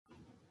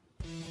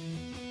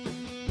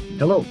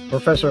Hello,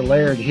 Professor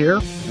Laird here,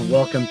 and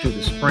welcome to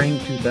the Spring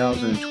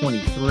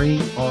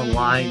 2023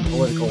 online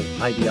political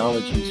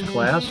ideologies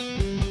class.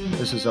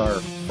 This is our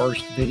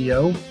first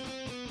video,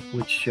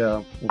 which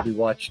will be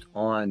watched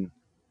on,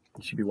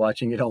 you should be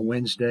watching it on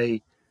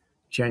Wednesday,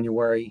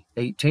 January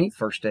 18th,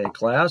 first day of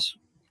class,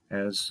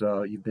 as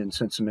you've been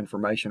sent some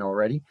information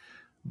already.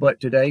 But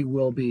today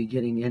we'll be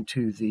getting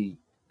into the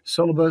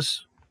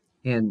syllabus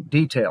in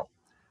detail.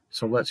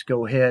 So let's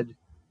go ahead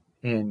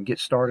and get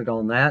started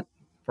on that.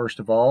 First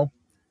of all,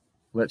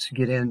 let's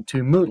get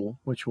into Moodle,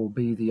 which will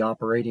be the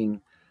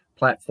operating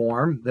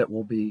platform that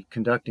we'll be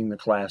conducting the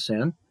class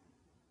in.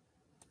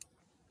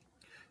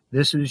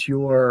 This is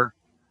your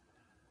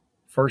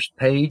first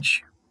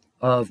page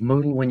of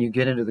Moodle when you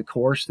get into the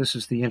course. This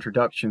is the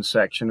introduction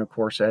section. Of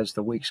course, as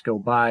the weeks go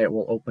by, it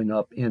will open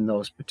up in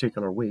those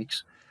particular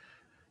weeks.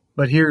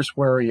 But here's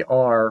where we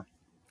are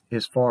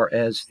as far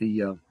as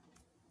the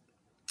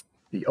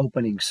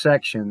opening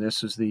section.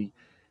 This is the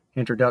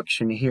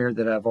introduction here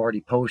that I've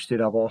already posted.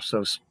 I've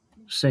also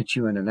sent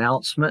you an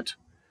announcement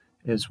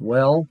as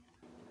well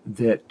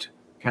that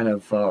kind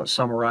of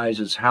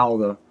summarizes how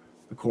the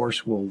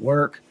course will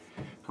work.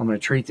 I'm going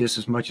to treat this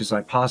as much as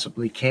I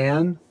possibly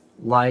can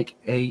like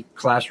a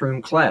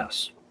classroom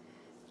class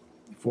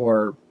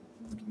for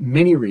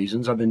many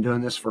reasons. I've been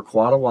doing this for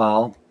quite a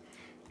while,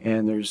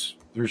 and there's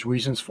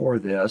reasons for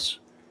this.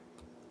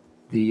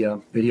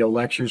 The video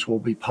lectures will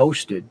be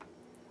posted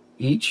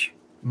each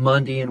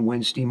Monday and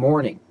Wednesday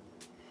morning.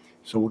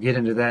 So we'll get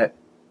into that,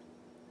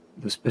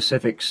 the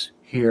specifics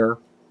here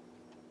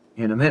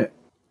in a minute.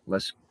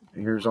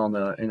 Here's on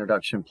the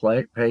introduction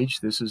page.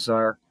 This is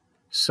our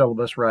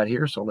syllabus right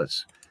here. So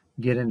let's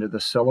get into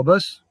the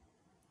syllabus.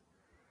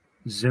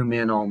 Zoom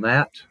in on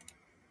that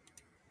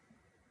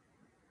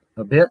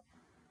a bit.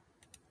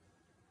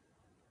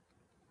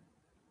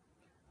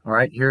 All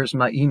right, here's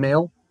my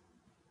email,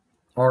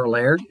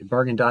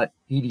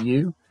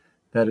 rlaird@bergen.edu.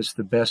 That is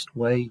the best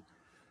way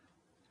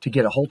to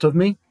get a hold of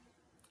me,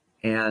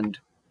 and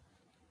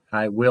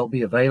I will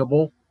be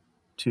available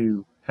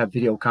to have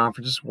video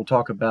conferences. We'll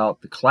talk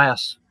about the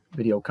class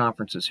video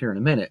conferences here in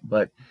a minute,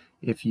 but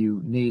if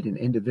you need an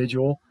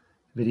individual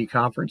video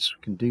conference,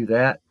 you can do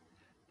that,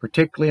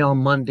 particularly on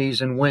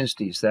Mondays and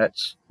Wednesdays.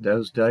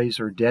 Those days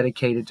are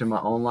dedicated to my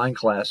online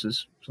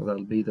classes, so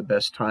that'll be the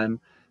best time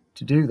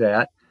to do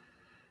that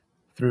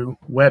through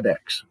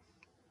WebEx.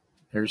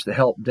 There's the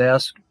help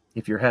desk.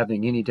 If you're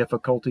having any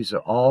difficulties at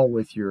all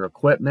with your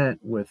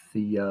equipment, with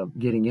the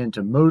getting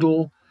into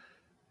Moodle,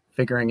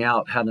 figuring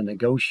out how to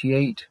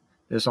negotiate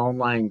this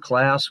online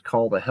class,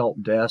 call the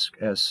help desk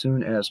as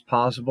soon as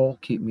possible.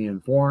 Keep me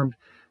informed.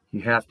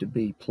 You have to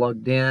be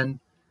plugged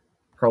in,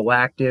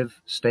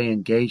 proactive, stay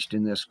engaged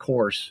in this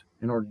course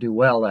in order to do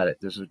well at it.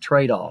 There's a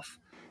trade-off.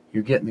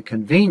 You're getting the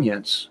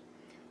convenience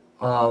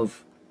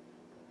of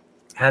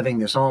having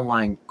this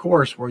online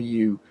course where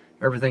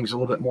everything's a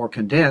little bit more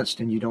condensed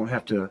and you don't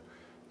have to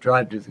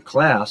drive to the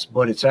class,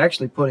 but it's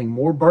actually putting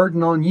more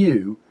burden on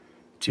you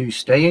to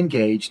stay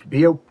engaged,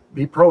 be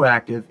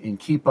proactive, and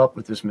keep up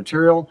with this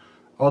material.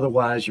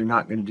 Otherwise, you're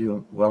not going to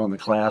do well in the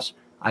class.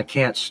 I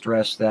can't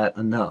stress that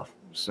enough.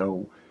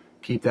 So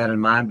keep that in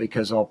mind,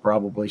 because I'll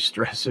probably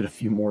stress it a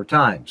few more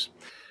times.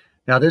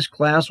 Now, this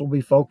class will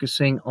be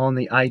focusing on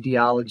the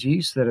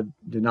ideologies that have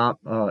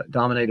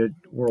dominated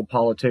world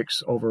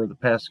politics over the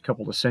past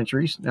couple of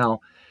centuries. Now,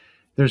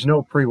 there's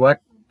no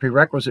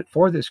prerequisite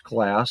for this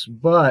class,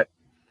 but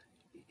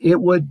it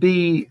would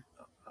be,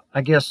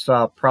 I guess,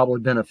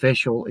 probably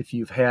beneficial if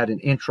you've had an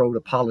intro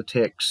to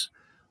politics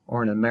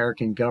or an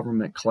American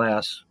government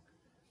class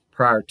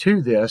prior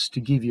to this, to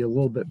give you a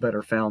little bit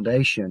better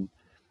foundation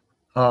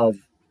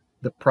of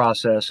the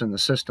process and the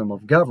system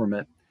of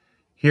government.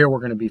 Here we're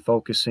going to be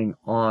focusing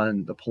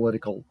on the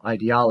political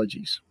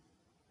ideologies.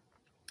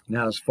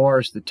 Now, as far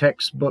as the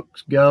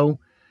textbooks go,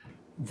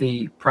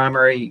 the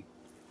primary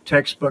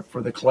textbook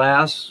for the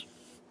class,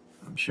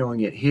 I'm showing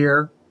it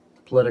here,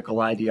 Political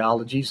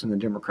Ideologies and the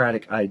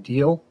Democratic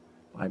Ideal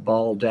by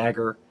Ball,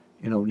 Dagger,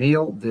 and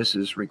O'Neill. This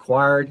is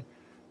required.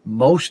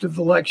 Most of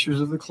the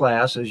lectures of the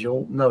class, as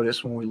you'll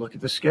notice when we look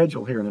at the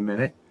schedule here in a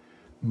minute,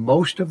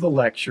 most of the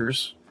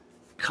lectures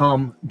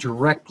come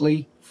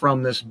directly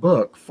from this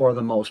book for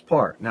the most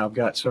part. Now, I've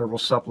got several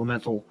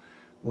supplemental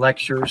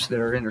lectures that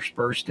are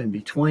interspersed in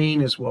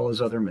between, as well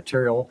as other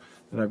material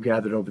that I've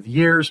gathered over the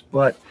years,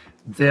 but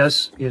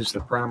this is the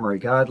primary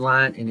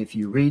guideline, and if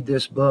you read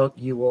this book,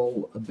 you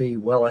will be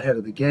well ahead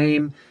of the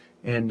game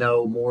and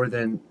know more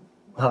than,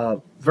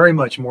 very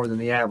much more than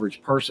the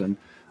average person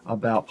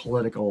about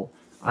political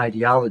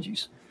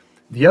ideologies.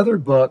 The other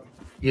book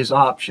is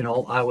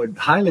optional. I would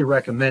highly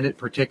recommend it,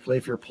 particularly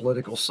if you're a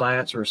political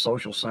science or a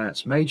social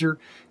science major,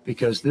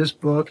 because this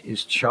book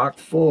is chock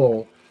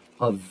full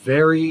of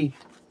very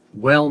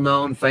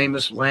well-known,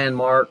 famous,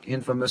 landmark,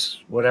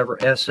 infamous,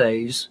 whatever,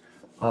 essays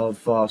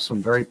of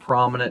some very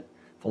prominent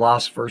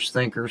philosophers,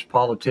 thinkers,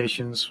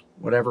 politicians,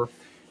 whatever.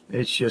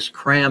 It's just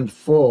crammed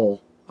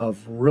full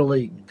of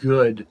really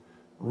good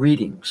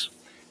readings.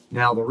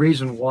 Now, the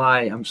reason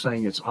why I'm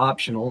saying it's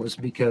optional is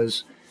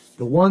because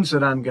The ones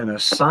that I'm going to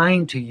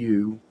assign to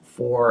you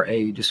for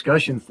a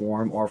discussion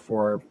forum or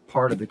for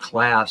part of the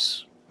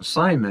class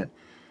assignment,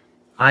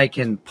 I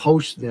can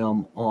post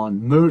them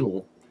on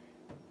Moodle,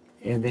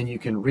 and then you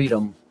can read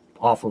them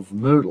off of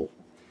Moodle.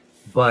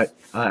 But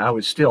I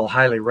would still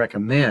highly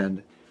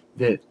recommend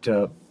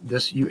that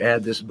you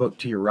add this book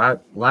to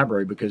your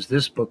library, because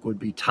this book would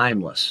be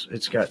timeless.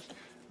 It's got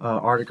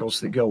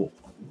articles that go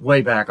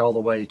way back, all the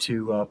way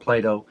to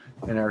Plato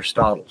and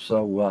Aristotle.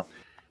 So,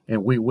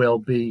 and we will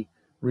be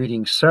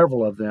reading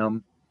several of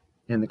them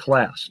in the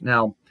class.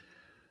 Now,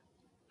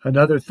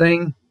 another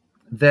thing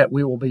that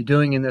we will be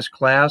doing in this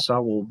class, I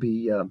will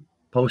be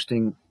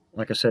posting,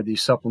 like I said,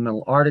 these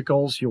supplemental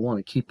articles. You'll want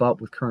to keep up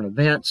with current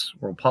events,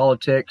 world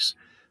politics.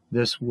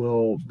 This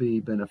will be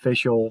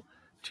beneficial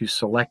to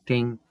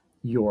selecting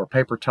your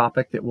paper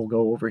topic that we'll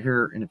go over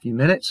here in a few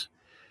minutes.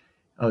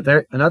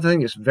 Another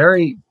thing that's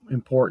very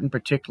important,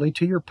 particularly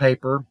to your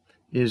paper,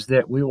 is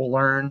that we will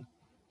learn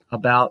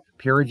about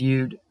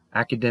peer-reviewed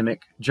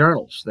academic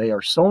journals. They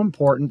are so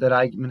important that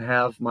I even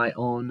have my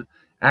own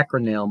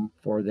acronym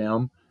for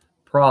them,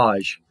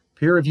 PROJ,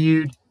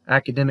 peer-reviewed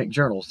academic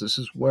journals. This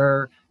is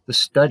where the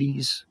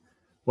studies,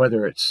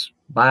 whether it's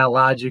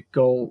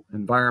biological,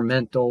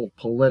 environmental,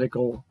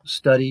 political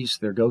studies,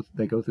 they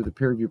go through the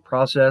peer review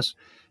process,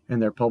 and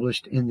they're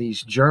published in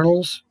these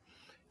journals.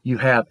 You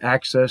have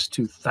access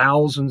to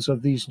thousands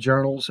of these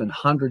journals and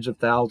hundreds of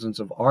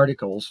thousands of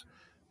articles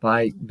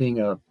by being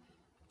a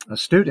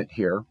student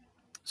here,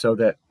 so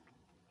that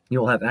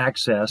you'll have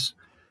access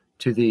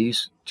to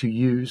these to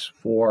use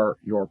for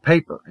your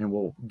paper. And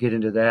we'll get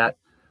into that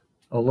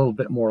a little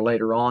bit more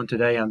later on.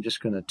 Today I'm just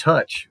going to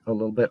touch a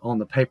little bit on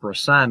the paper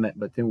assignment,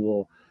 but then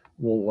we'll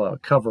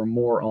cover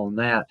more on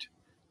that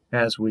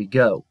as we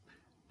go.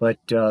 But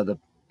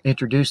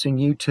introducing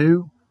you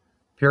to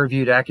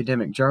peer-reviewed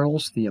academic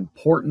journals, the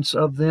importance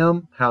of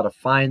them, how to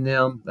find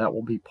them, that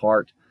will be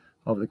part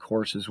of the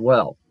course as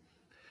well.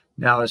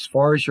 Now, as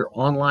far as your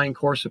online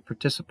course of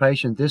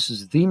participation, this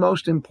is the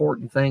most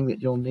important thing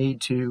that you'll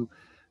need to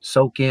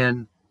soak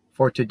in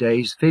for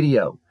today's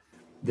video.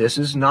 This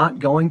is not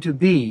going to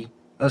be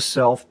a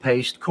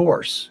self-paced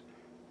course.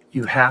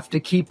 You have to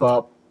keep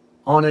up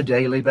on a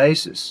daily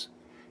basis.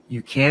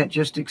 You can't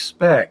just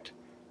expect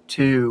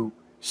to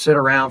sit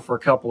around for a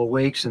couple of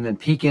weeks and then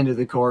peek into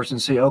the course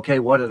and see, okay,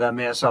 what did I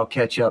miss? I'll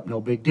catch up,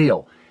 no big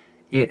deal.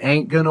 It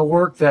ain't going to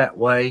work that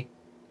way.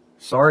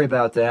 Sorry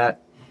about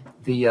that.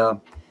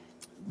 The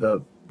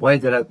way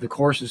that the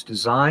course is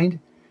designed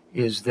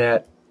is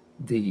that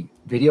the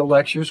video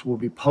lectures will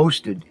be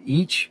posted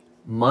each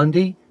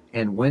Monday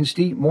and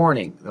Wednesday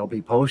morning. They'll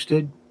be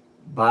posted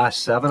by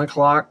 7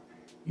 o'clock,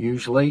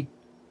 usually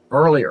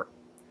earlier.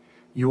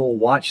 You will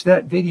watch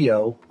that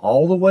video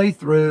all the way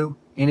through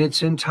in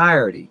its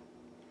entirety.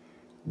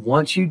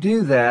 Once you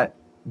do that,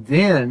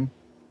 then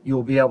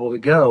you'll be able to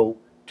go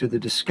to the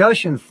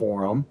discussion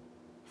forum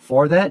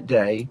for that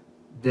day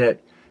that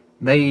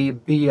may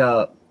be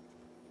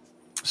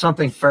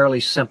something fairly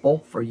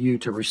simple for you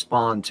to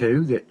respond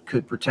to that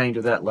could pertain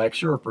to that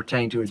lecture or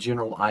pertain to a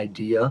general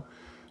idea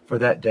for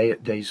that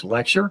day's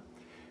lecture.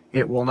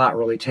 It will not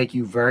really take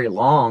you very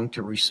long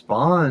to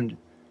respond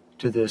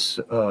to this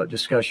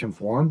discussion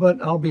forum,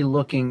 but I'll be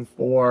looking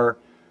for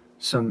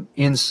some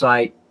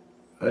insight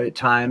at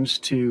times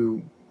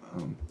to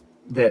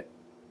that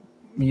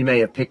you may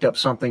have picked up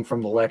something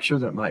from the lecture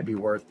that might be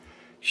worth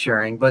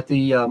sharing. But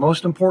the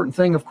most important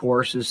thing, of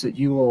course, is that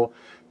you will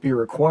be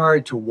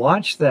required to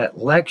watch that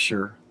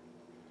lecture,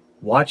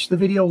 watch the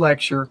video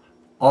lecture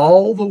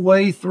all the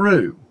way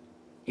through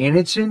in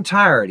its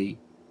entirety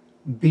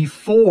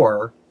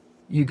before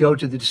you go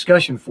to the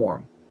discussion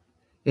forum.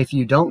 If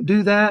you don't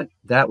do that,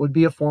 that would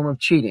be a form of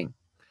cheating,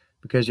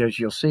 because as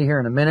you'll see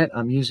here in a minute,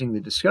 I'm using the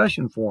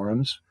discussion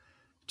forums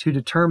to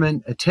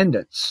determine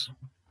attendance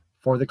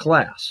for the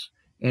class.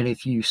 And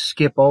if you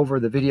skip over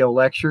the video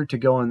lecture to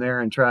go in there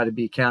and try to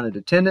be counted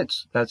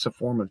attendance, that's a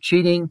form of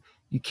cheating.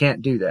 You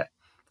can't do that.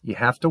 You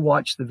have to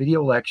watch the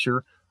video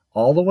lecture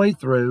all the way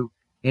through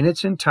in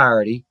its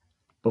entirety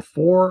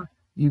before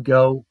you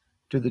go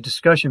to the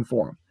discussion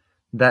forum.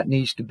 That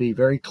needs to be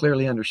very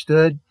clearly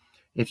understood.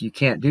 If you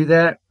can't do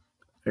that,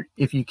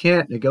 if you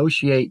can't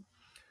negotiate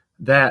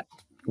that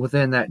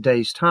within that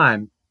day's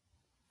time,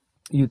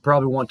 you'd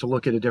probably want to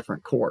look at a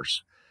different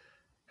course.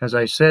 As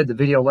I said, the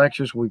video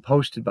lectures will be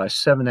posted by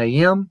 7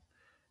 a.m.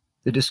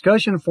 The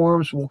discussion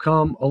forums will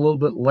come a little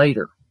bit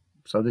later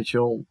so that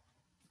you'll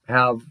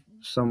have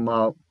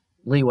some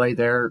leeway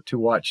there to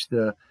watch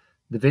the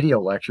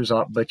video lectures,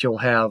 but you'll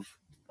have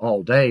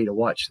all day to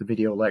watch the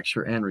video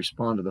lecture and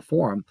respond to the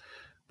forum.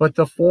 But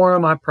the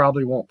forum, I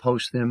probably won't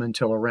post them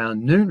until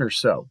around noon or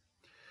so.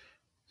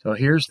 So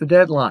here's the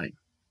deadline.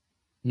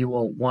 You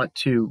will want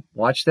to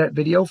watch that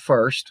video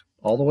first,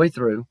 all the way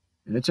through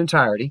in its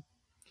entirety.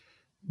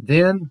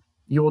 Then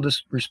you will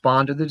just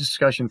respond to the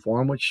discussion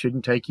forum, which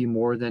shouldn't take you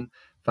more than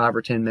 5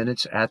 or 10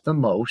 minutes at the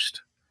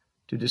most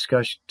to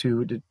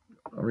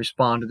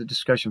respond to the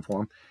discussion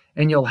forum.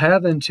 And you'll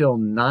have until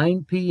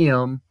 9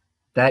 p.m.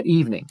 that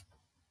evening,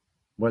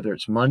 whether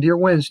it's Monday or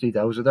Wednesday,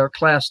 those are their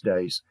class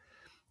days.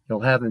 You'll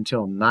have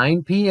until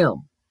 9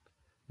 p.m.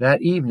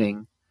 that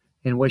evening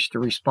in which to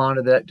respond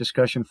to that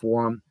discussion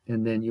forum,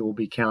 and then you will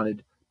be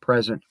counted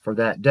present for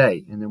that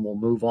day. And then we'll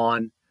move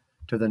on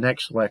to the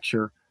next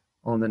lecture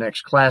on the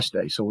next class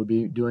day. So we'll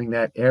be doing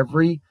that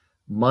every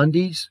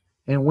Mondays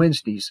and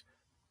Wednesdays,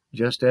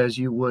 just as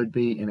you would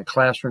be in a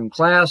classroom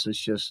class. It's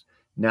just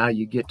now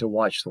you get to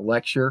watch the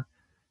lecture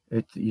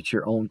at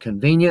your own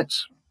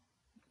convenience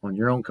on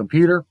your own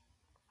computer.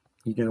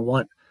 You're going to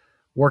want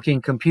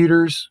working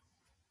computers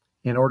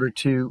in order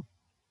to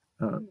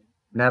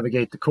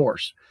navigate the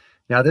course.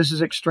 Now, this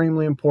is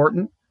extremely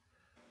important.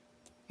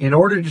 In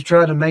order to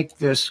try to make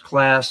this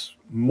class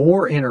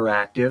more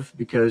interactive,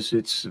 because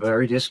it's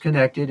very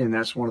disconnected, and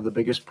that's one of the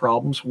biggest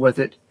problems with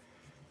it,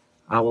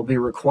 I will be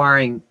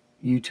requiring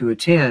you to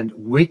attend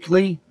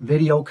weekly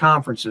video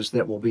conferences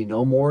that will be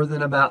no more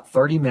than about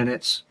 30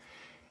 minutes.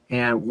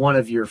 And one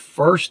of your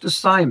first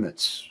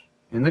assignments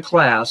in the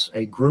class,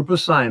 a group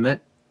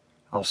assignment,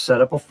 I'll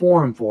set up a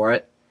forum for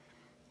it.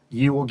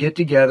 You will get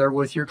together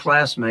with your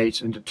classmates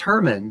and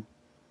determine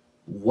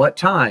what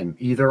time,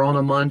 either on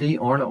a Monday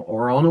or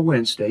on a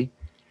Wednesday,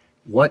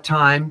 what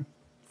time,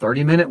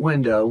 30-minute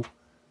window,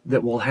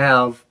 that will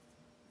have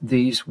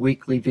these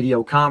weekly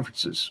video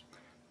conferences.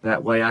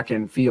 That way I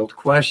can field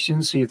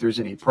questions, see if there's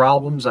any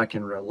problems. I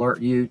can alert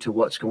you to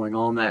what's going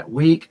on that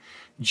week,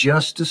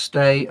 just to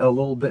stay a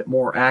little bit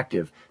more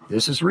active.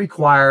 This is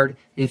required.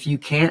 If you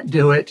can't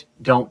do it,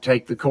 don't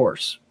take the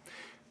course.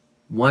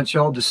 Once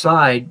y'all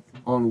decide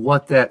on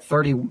what that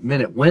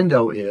 30-minute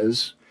window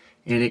is,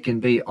 and it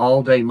can be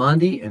all day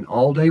Monday and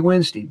all day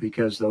Wednesday,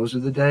 because those are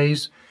the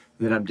days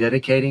that I'm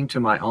dedicating to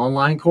my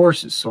online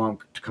courses. So I'm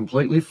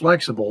completely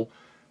flexible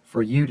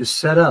for you to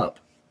set up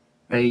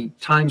a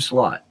time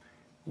slot.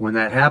 When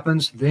that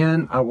happens,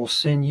 then I will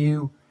send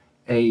you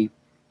a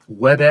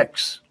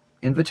WebEx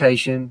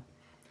invitation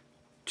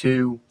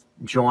to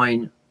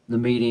join the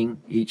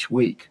meeting each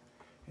week.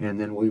 And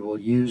then we will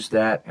use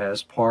that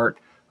as part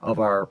of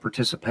our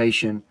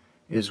participation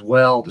as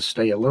well, to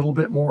stay a little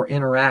bit more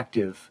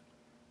interactive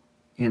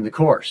in the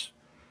course.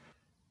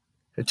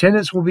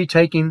 Attendance will be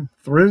taken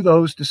through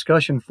those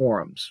discussion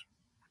forums.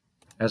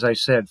 As I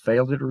said,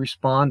 fail to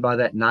respond by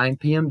that 9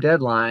 p.m.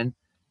 deadline,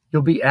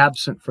 you'll be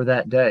absent for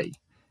that day.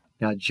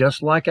 Now,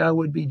 just like I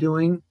would be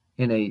doing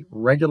in a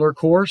regular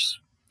course,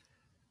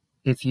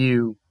 if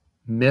you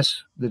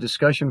miss the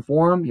discussion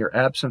forum, you're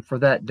absent for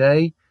that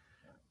day,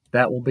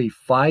 that will be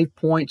 5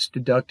 points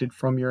deducted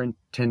from your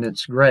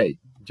attendance grade,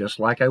 just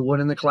like I would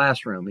in the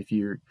classroom.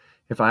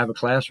 If I have a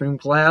classroom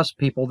class,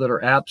 people that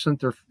are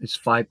absent, it's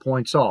 5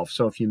 points off.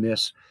 So if you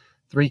miss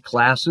 3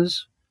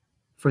 classes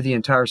for the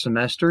entire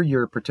semester,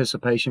 your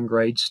participation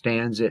grade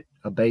stands at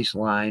a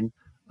baseline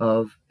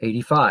of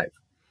 85.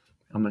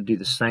 I'm going to do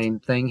the same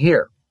thing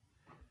here.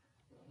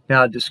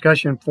 Now, a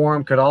discussion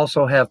forum could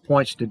also have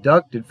points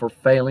deducted for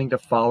failing to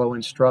follow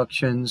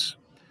instructions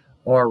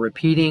or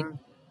repeating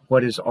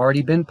what has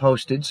already been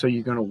posted. So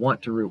you're going to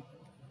want to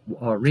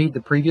read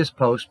the previous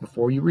post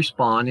before you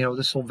respond. You know,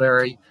 this will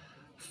vary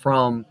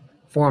from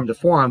forum to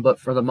forum, but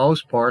for the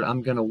most part,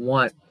 I'm going to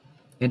want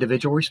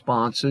individual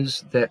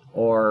responses that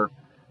are,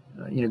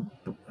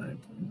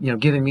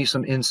 giving me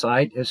some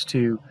insight as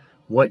to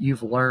what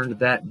you've learned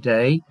that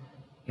day,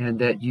 and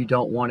that you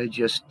don't want to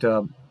just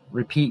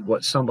repeat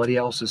what somebody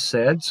else has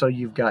said. So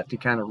you've got to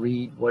kind of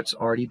read what's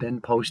already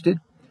been posted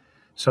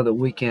so that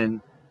we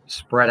can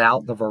spread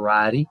out the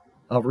variety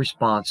of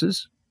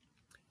responses.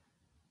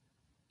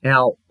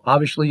 Now,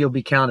 obviously, you'll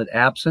be counted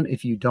absent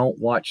if you don't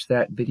watch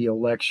that video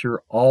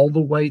lecture all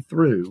the way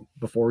through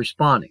before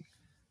responding.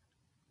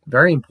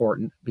 Very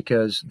important,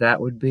 because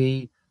that would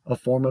be a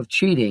form of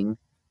cheating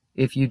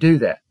if you do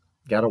that.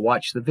 Got to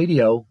watch the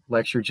video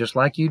lecture just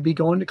like you'd be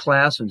going to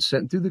class and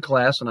sitting through the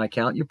class, and I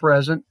count you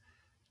present.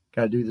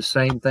 Got to do the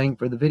same thing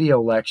for the video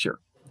lecture.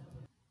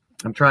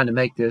 I'm trying to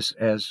make this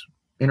as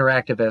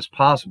interactive as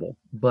possible,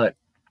 but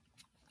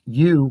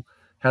you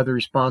have the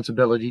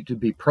responsibility to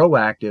be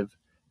proactive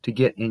to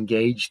get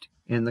engaged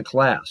in the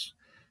class.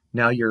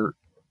 Now, your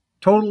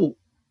total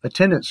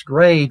attendance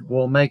grade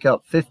will make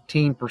up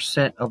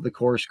 15% of the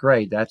course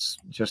grade. That's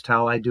just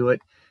how I do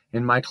it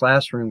in my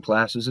classroom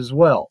classes as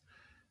well.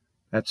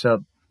 That's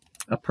a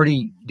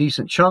pretty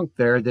decent chunk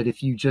there that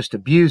if you just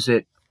abuse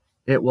it,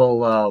 it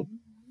will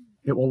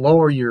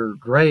lower your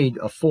grade,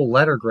 a full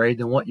letter grade,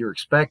 than what you're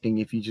expecting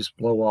if you just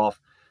blow off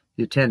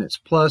the attendance.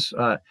 Plus,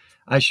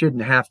 I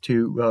shouldn't have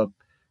to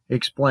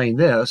explain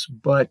this,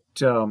 but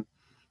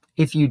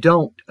if you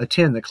don't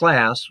attend the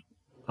class,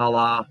 a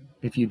la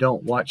if you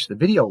don't watch the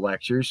video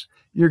lectures,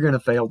 you're going to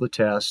fail the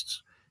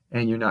tests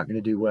and you're not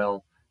going to do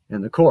well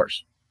in the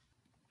course.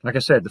 Like I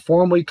said, the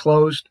forum will be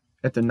closed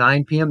at the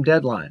 9 p.m.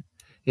 deadline.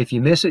 If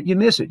you miss it, you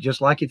miss it. Just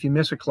like if you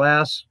miss a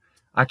class,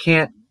 I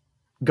can't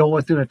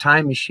go through a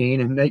time machine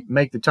and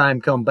make the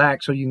time come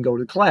back so you can go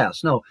to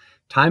class. No,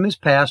 time has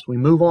passed. We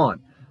move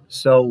on.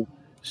 So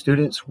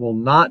students will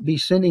not be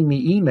sending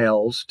me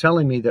emails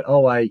telling me that,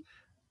 oh, I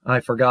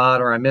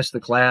forgot, or I missed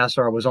the class,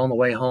 or I was on the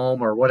way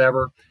home, or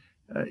whatever.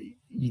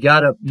 You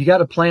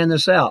gotta plan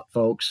this out,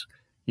 folks.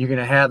 You're going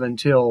to have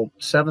until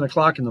 7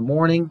 o'clock in the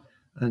morning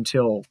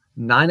until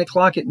 9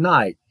 o'clock at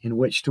night in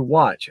which to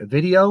watch a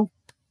video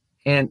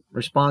and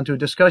respond to a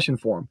discussion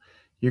forum.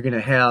 You're going to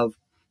have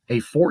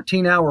a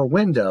 14-hour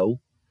window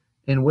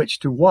in which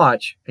to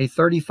watch a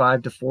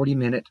 35 to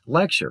 40-minute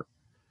lecture.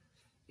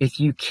 If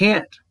you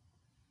can't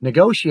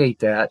negotiate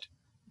that,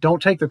 don't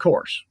take the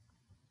course.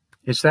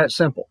 It's that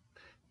simple.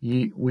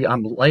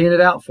 I'm laying it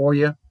out for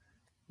you.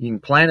 You can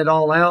plan it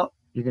all out.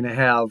 You're going to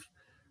have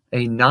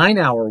a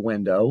 9-hour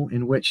window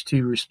in which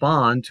to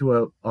respond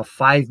to a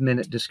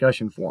 5-minute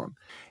discussion forum.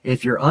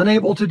 If you're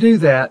unable to do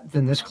that,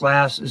 then this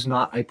class is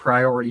not a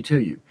priority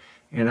to you.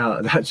 And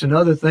that's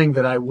another thing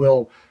that I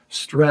will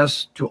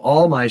stress to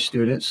all my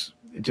students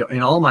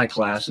in all my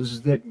classes,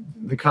 is that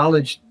the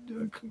college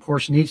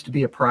course needs to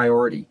be a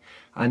priority.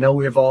 I know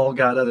we've all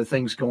got other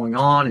things going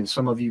on, and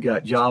some of you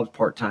got jobs,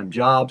 part-time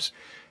jobs,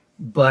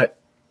 but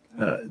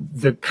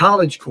the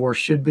college course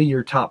should be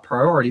your top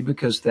priority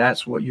because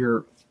that's what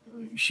you're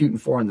shooting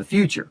for in the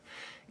future.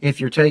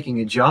 If you're taking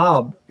a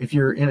job, if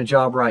you're in a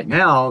job right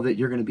now that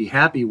you're going to be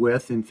happy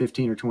with in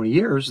 15 or 20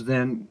 years,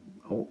 then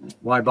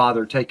why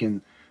bother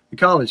taking the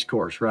college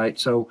course, right?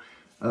 So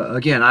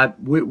again,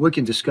 we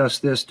can discuss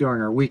this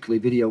during our weekly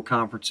video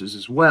conferences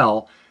as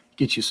well,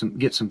 get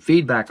some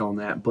feedback on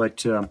that,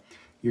 but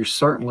you're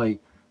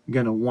certainly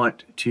going to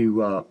want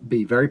to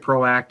be very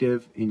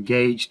proactive,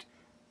 engaged,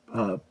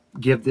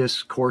 give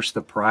this course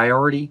the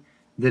priority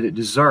that it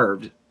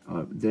deserved,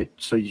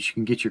 so you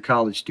can get your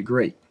college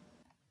degree.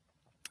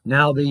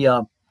 Now,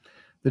 the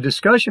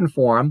discussion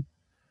forum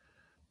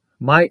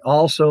might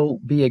also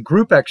be a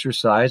group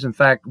exercise. In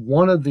fact,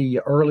 one of the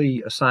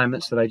early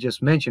assignments that I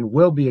just mentioned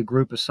will be a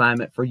group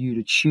assignment for you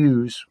to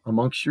choose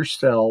amongst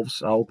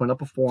yourselves. I'll open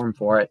up a forum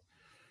for it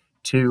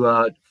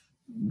to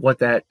what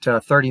that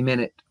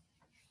 30-minute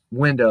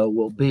window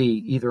will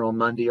be, either on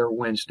Monday or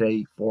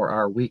Wednesday for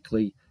our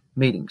weekly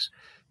meetings.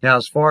 Now,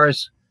 as far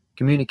as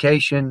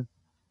communication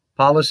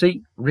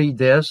policy, read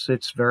this.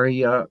 It's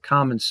very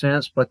common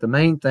sense, but the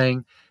main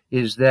thing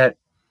is that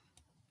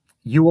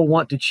you will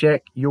want to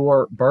check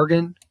your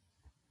Bergen.edu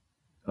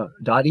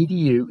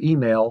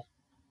email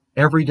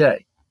every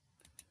day.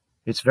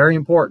 It's very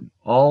important.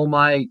 All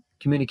my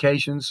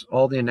communications,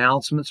 all the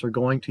announcements are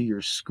going to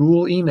your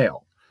school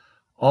email.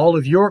 All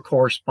of your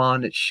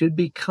correspondence should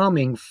be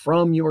coming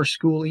from your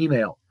school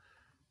email.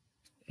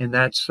 And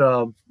that's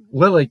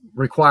literally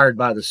required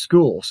by the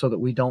school so that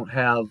we don't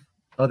have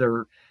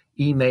other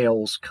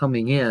emails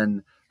coming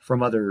in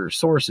from other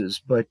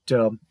sources. But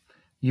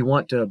you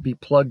want to be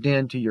plugged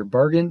into your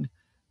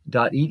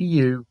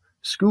Bergen.edu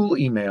school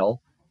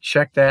email.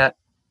 Check that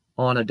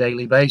on a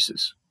daily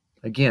basis.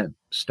 Again,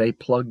 stay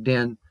plugged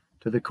in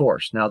to the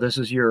course. Now, this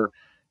is your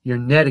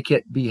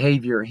netiquette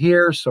behavior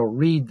here, so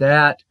read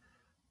that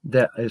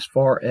as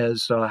far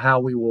as how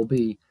we will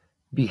be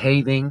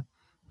behaving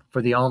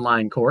for the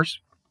online course.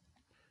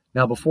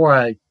 Now, before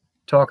I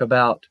talk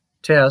about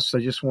tests, I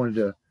just wanted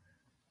to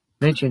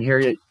mention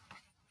here,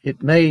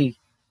 it may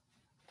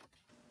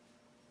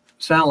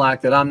sound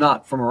like that I'm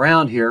not from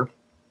around here,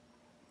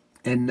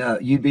 and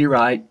you'd be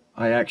right.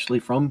 I actually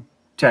from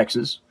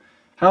Texas.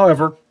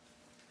 However,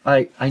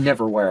 I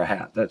never wear a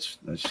hat. That's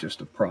just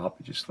a prop.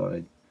 I just thought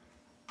I'd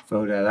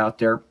throw that out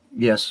there.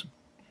 Yes,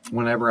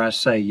 whenever I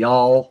say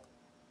y'all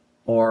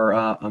or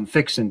I'm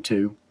fixing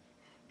to,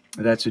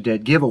 that's a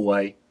dead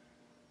giveaway.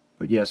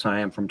 But yes,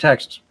 I am from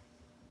Texas.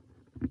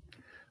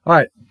 All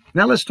right,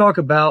 now let's talk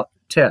about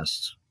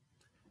tests.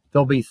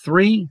 There'll be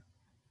 3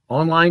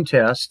 online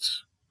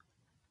tests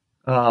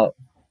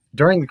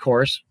during the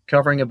course,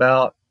 covering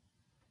about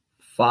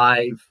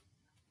 5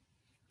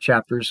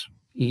 chapters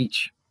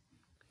each.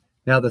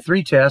 Now, the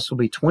 3 tests will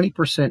be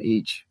 20%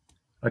 each,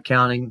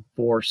 accounting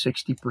for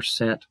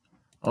 60%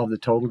 of the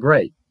total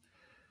grade.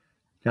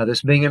 Now,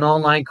 this being an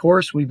online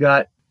course, we've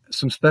got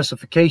some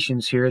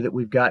specifications here that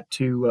we've got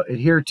to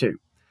adhere to.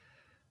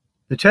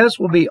 The tests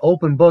will be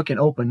open book and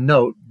open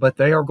note, but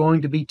they are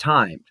going to be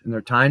timed, and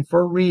they're timed for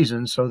a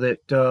reason so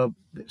that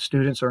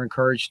students are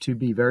encouraged to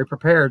be very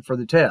prepared for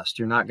the test.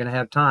 You're not going to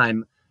have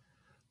time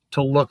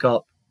to look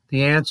up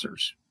the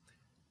answers.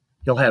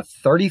 You'll have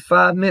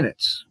 35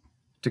 minutes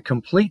to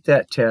complete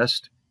that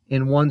test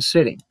in one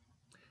sitting.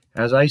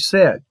 As I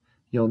said,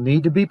 you'll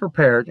need to be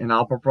prepared, and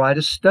I'll provide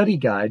a study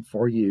guide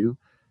for you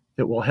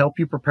that will help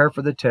you prepare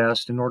for the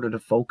test in order to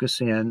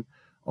focus in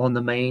on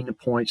the main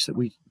points that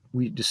we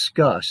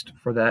discussed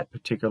for that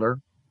particular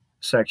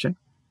section.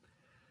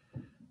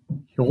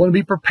 You'll want to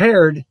be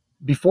prepared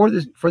for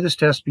this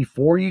test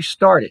before you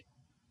start it,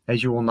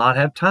 as you will not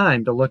have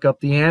time to look up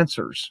the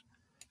answers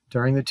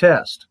during the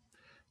test.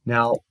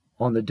 Now,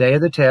 on the day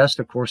of the test,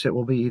 of course, it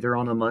will be either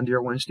on a Monday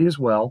or Wednesday as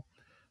well.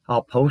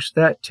 I'll post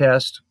that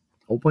test,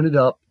 open it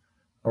up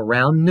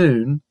around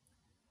noon,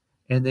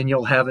 and then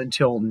you'll have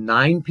until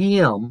 9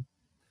 p.m.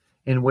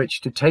 in which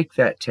to take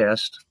that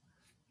test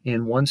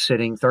in one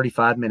sitting,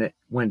 35-minute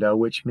window,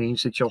 which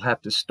means that you'll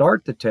have to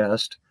start the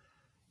test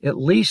at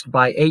least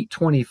by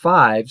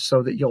 8:25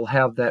 so that you'll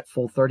have that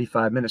full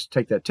 35 minutes to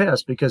take that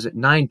test, because at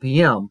 9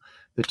 p.m.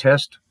 the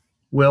test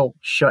will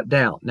shut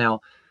down. Now,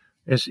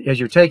 as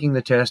you're taking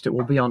the test, it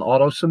will be on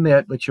auto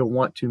submit, but you'll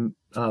want to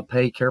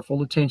pay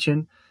careful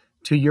attention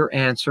to your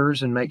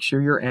answers and make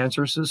sure your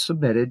answers are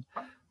submitted.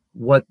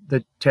 What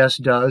the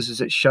test does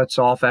is it shuts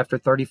off after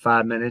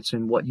 35 minutes,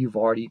 and what you've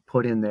already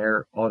put in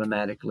there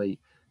automatically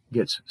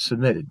gets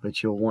submitted,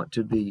 but you'll want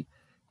to be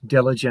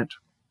diligent.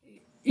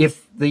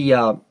 If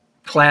the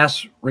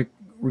class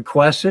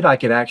requests it, I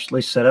could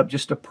actually set up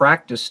just a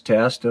practice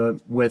test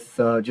with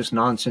just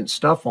nonsense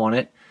stuff on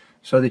it,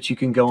 so that you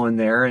can go in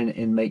there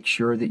and make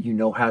sure that you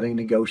know how to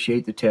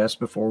negotiate the test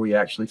before we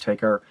actually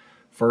take our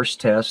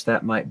first test.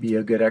 That might be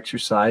a good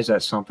exercise.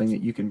 That's something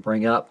that you can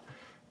bring up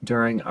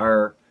during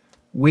our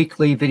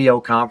weekly video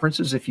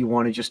conferences if you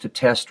wanted just a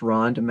test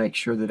run to make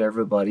sure that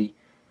everybody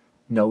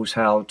knows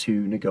how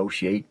to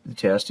negotiate the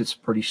test. It's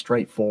pretty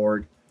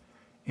straightforward,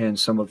 and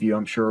some of you,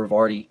 I'm sure, have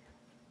already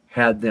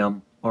had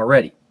them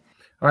already.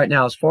 All right,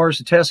 now as far as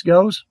the test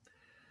goes,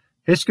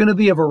 it's going to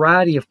be a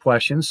variety of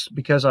questions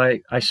because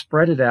I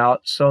spread it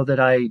out so that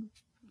I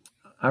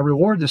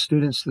reward the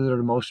students that are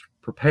the most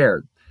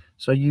prepared.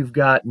 So you've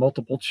got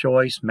multiple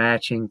choice,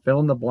 matching, fill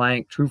in the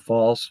blank, true,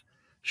 false,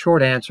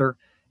 short answer,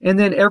 and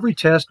then every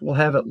test will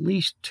have at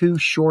least 2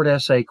 short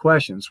essay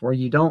questions where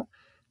you don't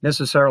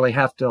necessarily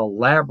have to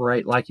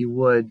elaborate like you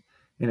would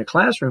in a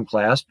classroom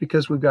class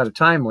because we've got a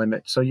time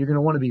limit. So you're going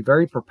to want to be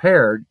very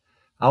prepared.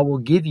 I will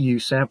give you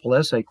sample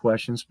essay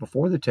questions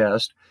before the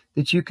test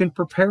that you can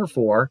prepare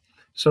for,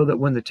 so that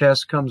when the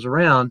test comes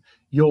around,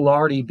 you'll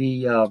already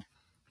be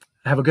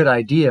have a good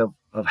idea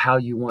of how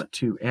you want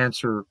to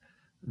answer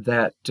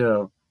that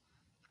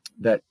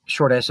that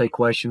short essay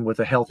question with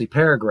a healthy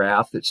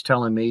paragraph that's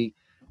telling me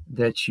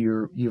that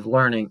you're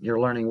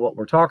learning what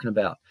we're talking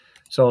about.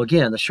 So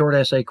again, the short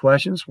essay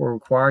questions will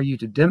require you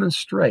to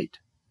demonstrate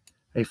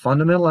a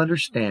fundamental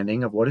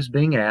understanding of what is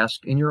being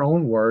asked in your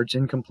own words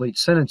in complete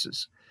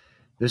sentences.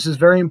 This is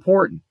very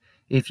important.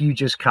 If you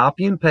just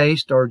copy and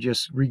paste or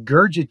just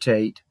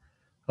regurgitate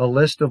a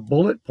list of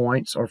bullet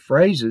points or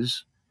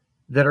phrases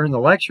that are in the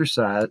lecture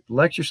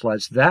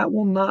slides, that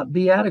will not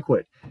be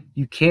adequate.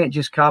 You can't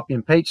just copy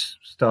and paste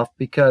stuff,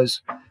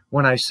 because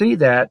when I see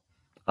that,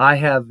 I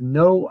have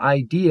no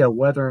idea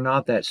whether or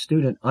not that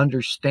student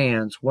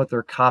understands what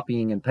they're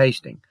copying and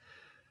pasting.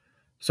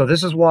 So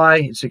this is why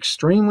it's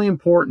extremely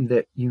important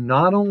that you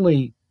not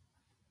only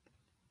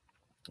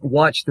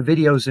watch the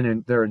videos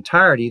in their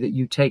entirety, that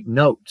you take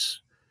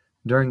notes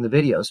during the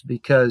videos,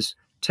 because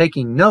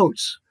taking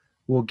notes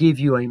will give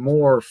you a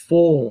more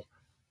full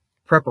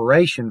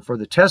preparation for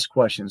the test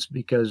questions,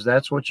 because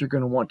that's what you're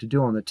going to want to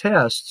do on the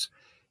tests,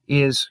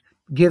 is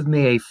give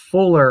me a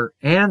fuller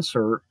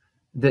answer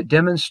that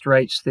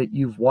demonstrates that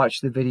you've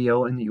watched the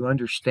video and that you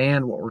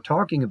understand what we're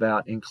talking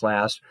about in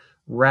class,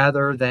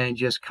 rather than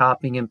just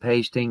copying and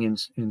pasting and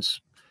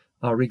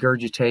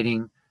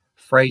regurgitating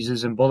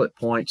phrases and bullet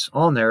points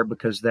on there,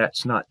 because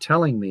that's not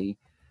telling me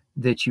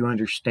that you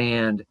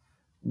understand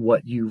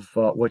what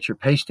you're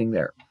pasting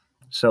there.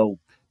 So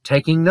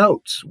taking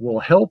notes will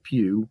help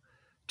you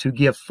to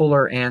give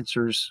fuller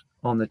answers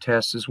on the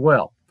test as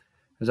well.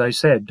 As I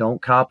said,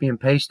 don't copy and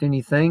paste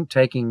anything.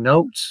 Taking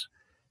notes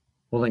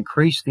will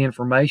increase the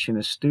information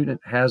a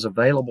student has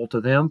available to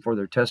them for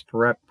their test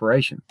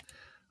preparation.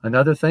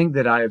 Another thing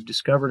that I have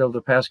discovered over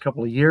the past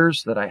couple of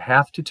years that I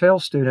have to tell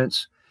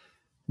students: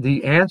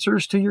 the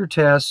answers to your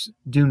tests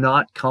do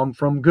not come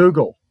from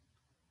Google.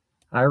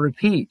 I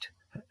repeat,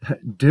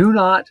 do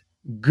not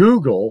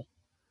Google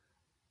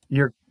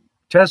your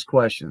test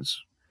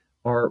questions,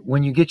 or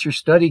when you get your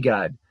study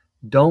guide,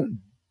 don't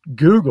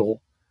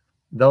Google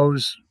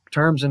those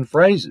terms and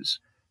phrases.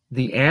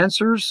 The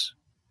answers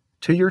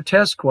to your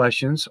test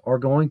questions are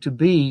going to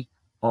be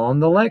on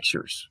the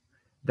lectures.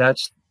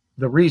 That's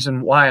the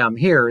reason why I'm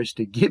here, is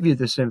to give you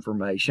this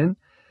information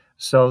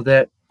so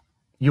that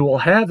you will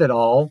have it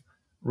all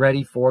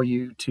ready for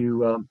you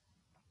to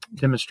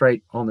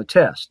demonstrate on the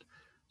test.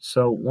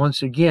 So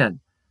once again,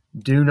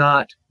 do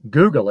not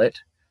Google it.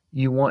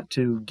 You want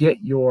to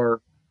get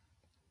your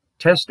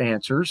test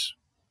answers,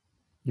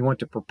 you want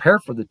to prepare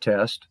for the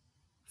test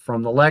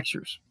from the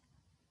lectures.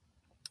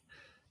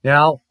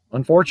 Now,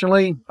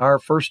 unfortunately, our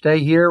first day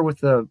here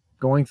with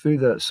going through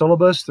the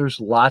syllabus, there's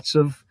lots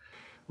of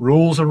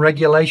rules and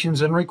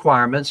regulations and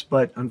requirements,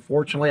 but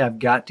unfortunately I've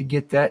got to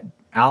get that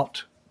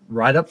out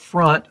right up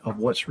front of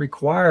what's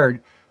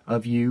required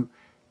of you,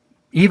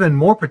 even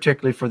more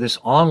particularly for this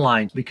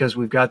online, because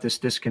we've got this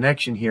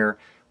disconnection here.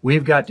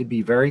 We've got to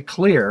be very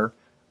clear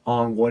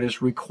on what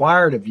is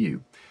required of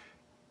you.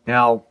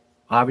 Now,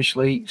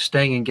 obviously,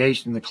 staying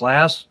engaged in the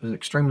class is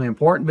extremely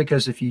important,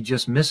 because if you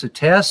just miss a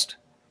test,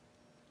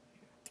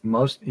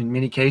 in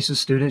many cases,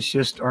 students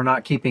just are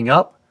not keeping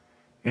up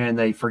and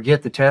they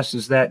forget the test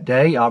is that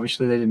day.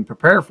 Obviously, they didn't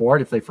prepare for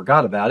it if they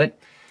forgot about it.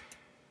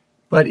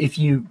 But if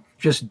you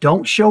just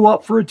don't show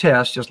up for a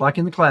test, just like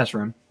in the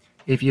classroom,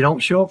 if you don't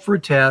show up for a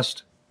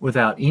test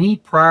without any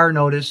prior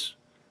notice,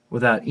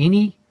 without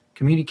any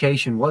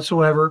communication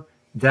whatsoever,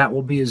 that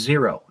will be a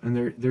 0.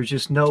 And there's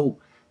just no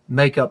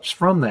makeups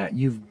from that.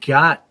 You've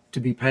got to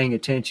be paying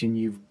attention.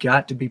 You've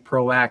got to be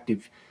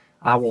proactive.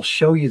 I will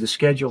show you the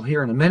schedule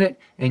here in a minute,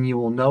 and you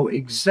will know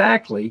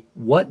exactly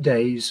what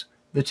days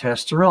the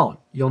tests are on.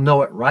 You'll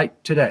know it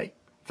right today.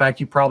 In fact,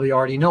 you probably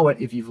already know it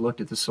if you've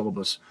looked at the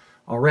syllabus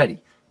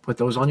already. Put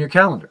those on your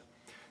calendar.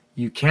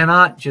 You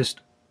cannot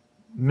just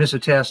miss a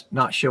test,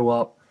 not show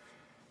up.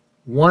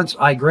 Once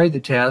I grade the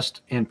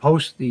test and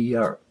post the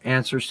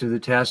answers to the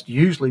test,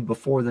 usually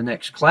before the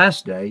next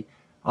class day,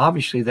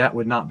 obviously that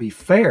would not be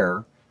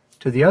fair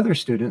to the other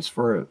students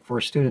for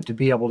a student to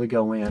be able to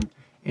go in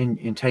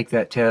and take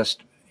that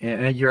test,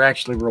 and you're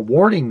actually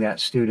rewarding that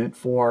student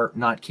for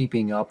not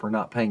keeping up or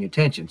not paying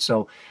attention.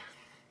 So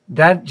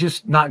that's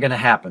just not going to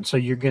happen. So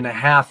you're going to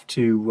have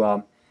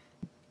to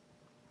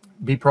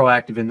be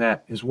proactive in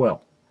that as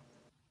well.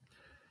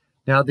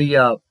 Now,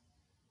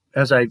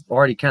 as I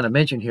already kind of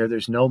mentioned here,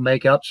 there's no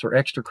makeups or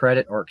extra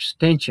credit or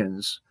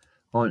extensions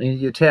on any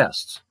of your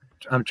tests.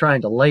 I'm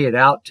trying to lay it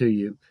out to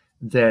you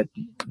that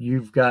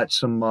you've got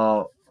some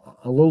a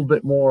little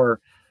bit more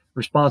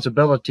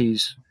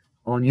responsibilities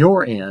on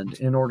your end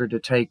in order to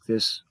take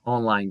this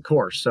online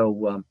course.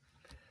 So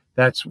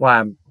that's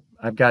why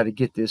I've got to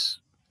get this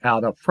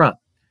out up front.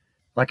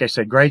 Like I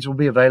said, grades will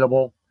be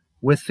available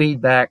with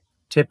feedback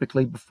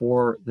typically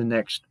before the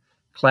next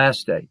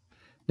class day.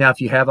 Now, if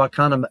you have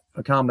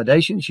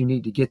accommodations, you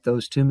need to get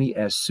those to me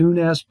as soon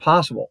as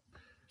possible.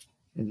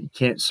 And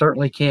you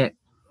certainly can't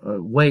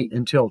wait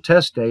until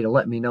test day to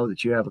let me know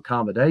that you have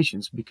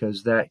accommodations,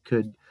 because that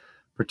could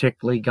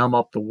particularly gum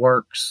up the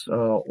works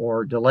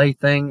or delay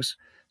things.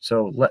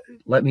 So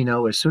let me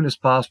know as soon as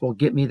possible.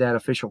 Get me that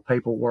official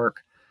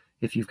paperwork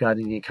if you've got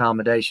any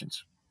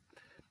accommodations.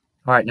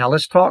 All right, now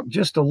let's talk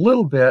just a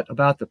little bit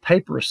about the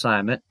paper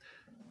assignment.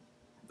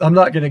 I'm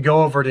not going to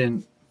go over it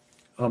in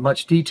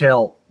much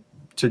detail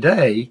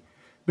today,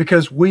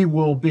 because we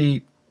will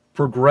be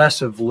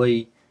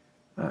progressively,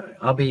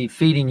 I'll be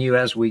feeding you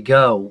as we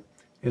go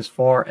as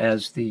far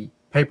as the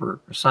paper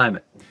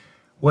assignment.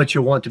 What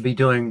you'll want to be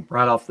doing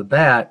right off the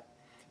bat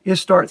is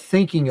start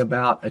thinking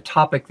about a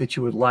topic that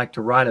you would like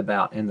to write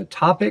about. And the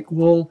topic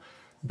will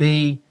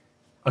be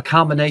a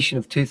combination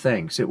of two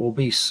things. It will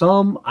be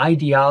some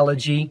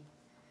ideology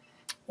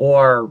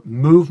or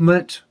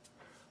movement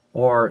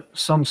or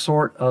some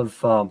sort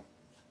of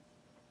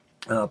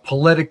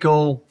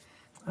political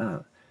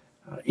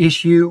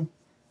issue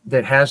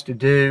that has to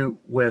do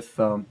with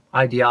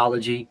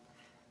ideology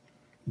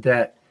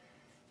that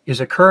is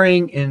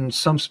occurring in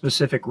some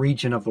specific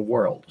region of the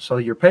world. So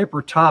your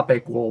paper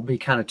topic will be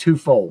kind of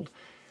twofold.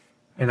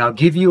 And I'll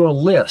give you a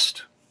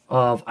list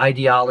of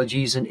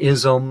ideologies and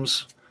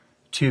isms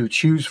to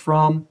choose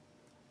from.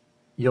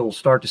 You'll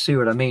start to see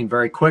what I mean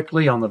very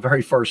quickly on the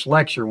very first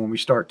lecture when we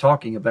start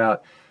talking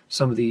about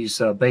some of these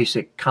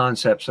basic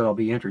concepts that I'll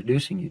be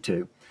introducing you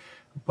to.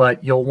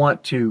 But you'll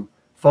want to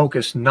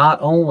focus not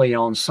only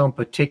on some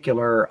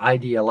particular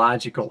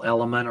ideological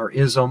element or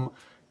ism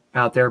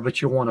out there, but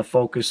you'll want to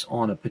focus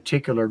on a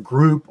particular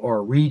group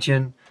or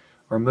region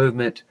or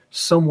movement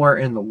somewhere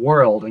in the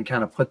world and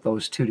kind of put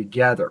those two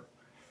together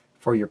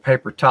for your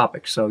paper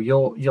topic. So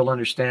you'll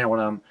understand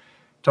what I'm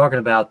talking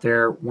about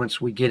there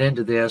once we get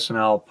into this, and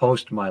I'll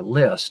post my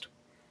list.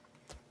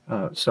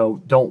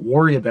 So don't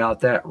worry about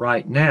that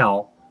right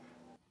now.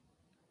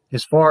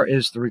 As far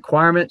as the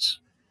requirements,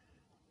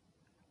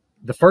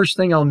 the first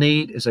thing I'll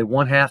need is a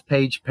 1/2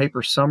 page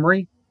paper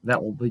summary.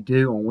 That will be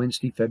due on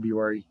Wednesday,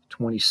 February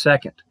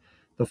 22nd.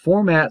 The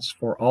formats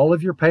for all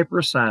of your paper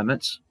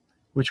assignments,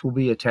 which will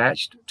be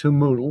attached to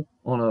Moodle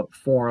on a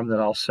forum that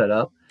I'll set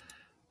up,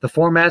 the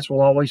formats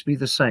will always be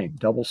the same.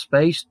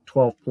 Double-spaced,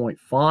 12-point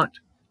font,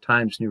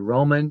 Times New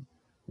Roman,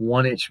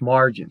 1-inch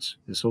margins.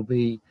 This will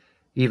be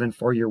even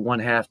for your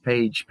 1/2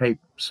 page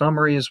paper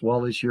summary as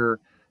well as your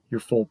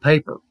full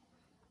paper.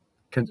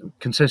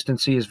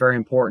 Consistency is very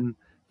important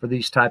for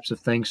these types of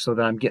things so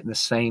that I'm getting the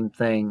same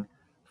thing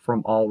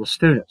from all the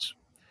students.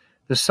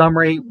 The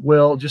summary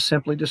will just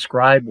simply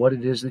describe what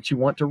it is that you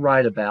want to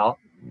write about.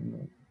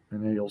 And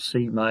then you'll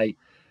see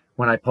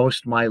when I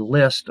post my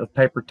list of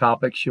paper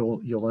topics,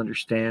 you'll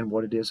understand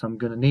what it is I'm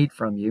going to need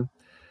from you.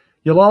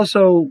 You'll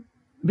also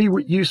be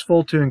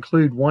useful to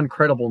include one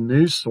credible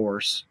news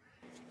source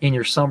in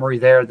your summary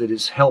there that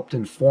has helped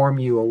inform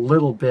you a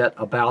little bit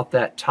about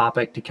that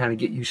topic to kind of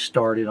get you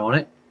started on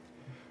it.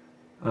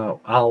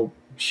 I'll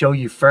show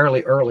you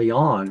fairly early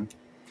on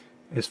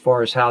as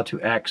far as how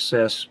to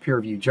access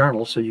peer-reviewed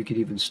journals, so you could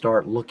even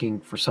start looking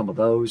for some of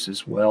those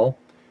as well.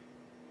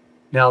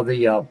 Now,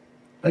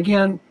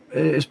 again,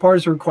 as far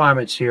as the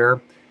requirements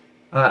here,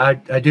 I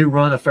do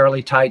run a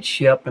fairly tight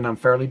ship, and I'm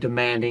fairly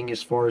demanding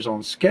as far as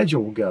on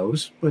schedule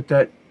goes, but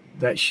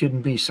that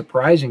shouldn't be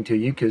surprising to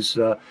you, because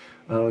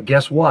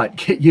guess what?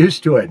 Get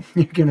used to it.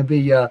 You're going to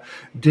be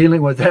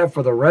dealing with that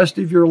for the rest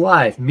of your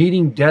life,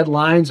 meeting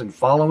deadlines and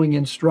following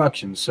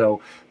instructions.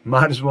 So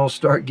might as well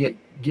start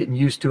getting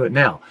used to it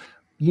now.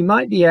 You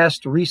might be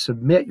asked to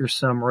resubmit your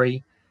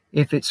summary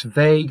if it's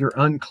vague or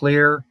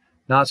unclear,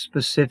 not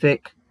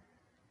specific,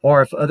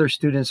 or if other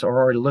students are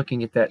already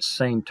looking at that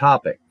same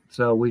topic.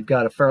 So we've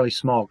got a fairly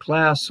small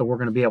class, so we're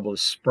going to be able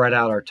to spread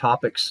out our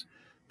topics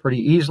pretty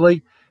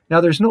easily. Now,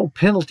 there's no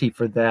penalty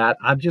for that.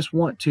 I just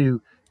want to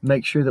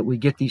make sure that we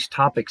get these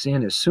topics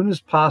in as soon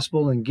as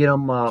possible and get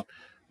them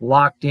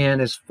locked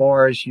in as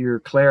far as your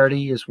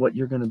clarity is what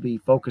you're going to be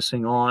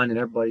focusing on, and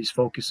everybody's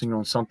focusing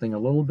on something a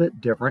little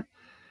bit different.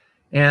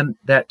 And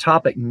that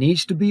topic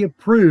needs to be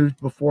approved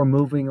before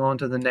moving on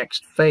to the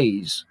next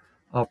phase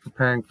of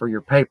preparing for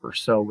your paper.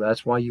 So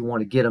that's why you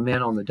want to get them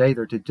in on the day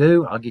they're to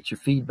do. I'll get your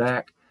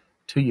feedback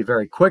to you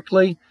very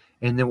quickly,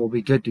 and then we'll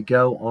be good to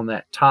go on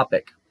that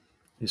topic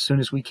as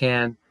soon as we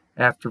can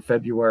after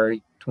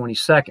February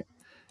 22nd.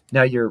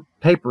 Now, your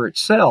paper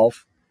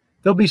itself,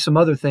 there'll be some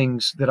other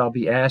things that I'll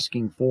be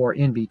asking for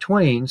in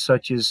between,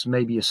 such as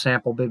maybe a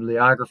sample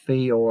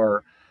bibliography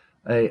or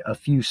a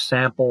few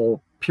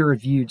sample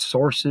peer-reviewed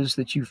sources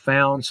that you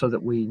found so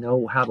that we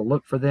know how to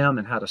look for them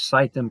and how to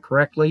cite them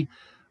correctly.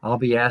 I'll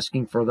be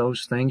asking for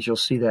those things. You'll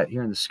see that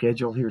here in the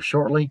schedule here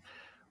shortly.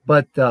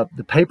 But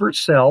the paper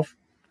itself,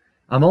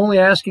 I'm only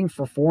asking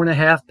for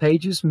 4.5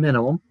 pages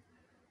minimum.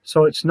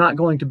 So it's not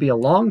going to be a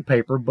long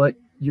paper, but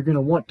you're going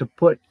to want to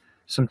put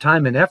some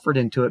time and effort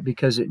into it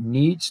because it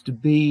needs to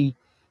be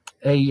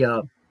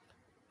a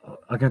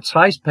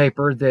concise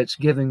paper that's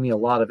giving me a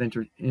lot of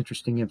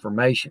interesting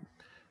information.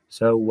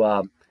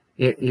 So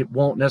it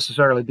won't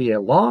necessarily be a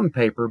long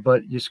paper,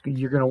 but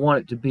you're going to want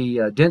it to be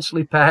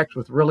densely packed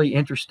with really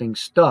interesting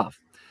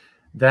stuff.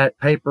 That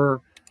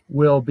paper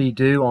will be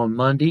due on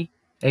Monday,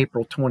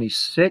 April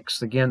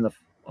 26th. Again,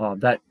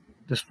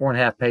 this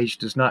 4.5 page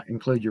does not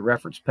include your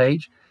reference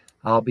page.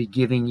 I'll be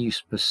giving you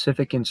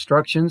specific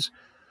instructions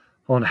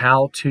on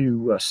how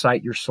to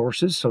cite your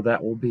sources, so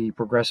that will be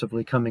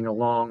progressively coming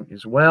along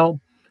as well.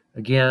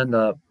 Again,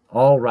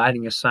 all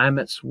writing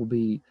assignments will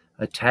be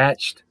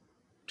attached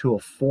to a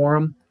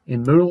forum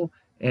in Moodle,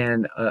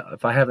 and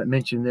if I haven't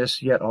mentioned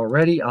this yet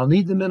already, I'll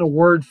need them in a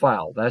Word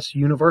file. That's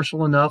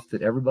universal enough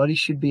that everybody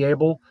should be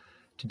able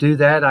to do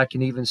that. I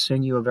can even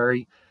send you a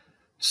very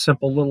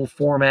simple little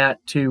format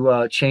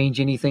to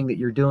change anything that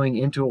you're doing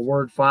into a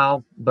Word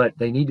file, but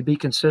they need to be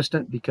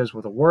consistent because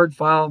with a Word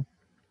file,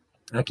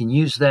 I can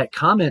use that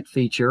comment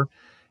feature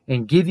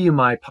and give you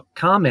my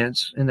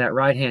comments in that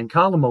right-hand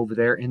column over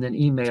there and then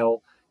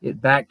email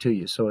it back to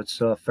you. So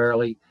it's a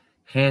fairly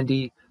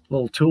handy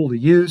little tool to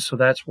use. So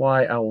that's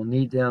why I will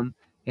need them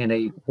in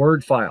a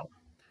Word file.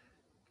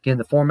 Again,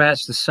 the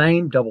format's the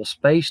same, double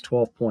space,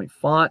 12-point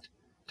font,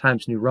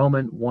 Times New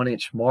Roman,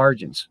 1-inch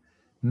margins.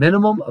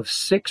 Minimum of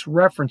 6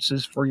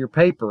 references for your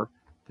paper.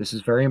 This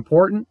is very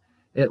important.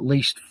 At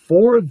least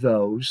 4 of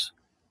those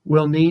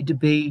will need to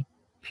be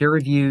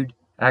peer-reviewed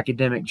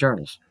academic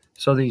journals.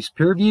 So these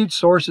peer-reviewed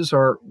sources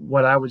are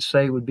what I would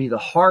say would be the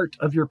heart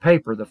of your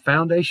paper. The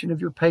foundation of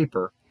your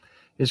paper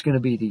is going to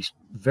be these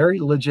very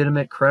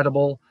legitimate,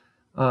 credible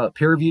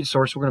peer-reviewed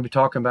sources. We're going to be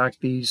talking about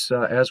these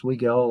as we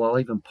go. I'll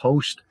even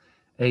post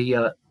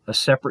a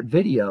separate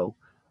video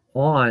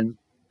on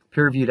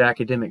peer-reviewed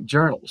academic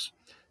journals.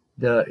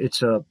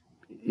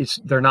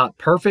 They're not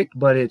perfect,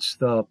 but it's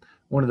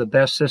one of the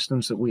best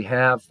systems that we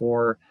have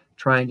for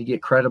trying to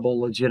get credible,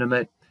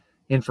 legitimate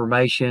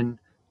information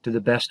to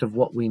the best of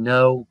what we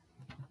know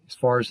as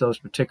far as those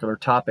particular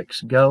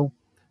topics go.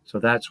 So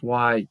that's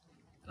why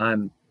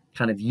I'm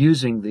kind of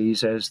using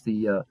these as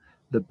the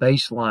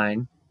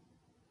baseline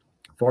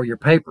for your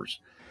papers.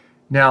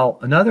 Now,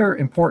 another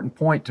important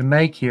point to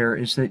make here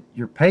is that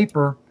your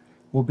paper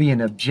will be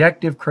an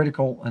objective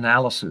critical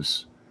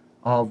analysis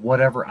of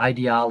whatever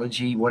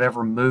ideology,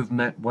 whatever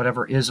movement,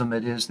 whatever ism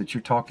it is that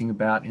you're talking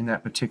about in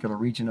that particular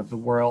region of the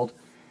world.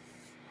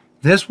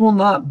 This will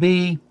not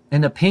be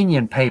an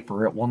opinion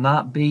paper. It will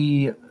not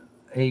be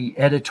an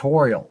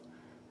editorial.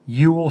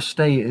 You will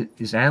stay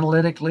as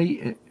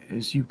analytically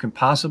as you can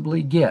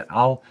possibly get.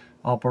 I'll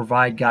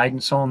provide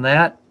guidance on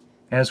that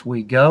as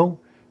we go,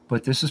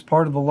 but this is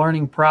part of the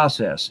learning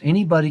process.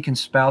 Anybody can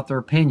spout their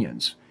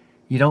opinions.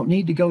 You don't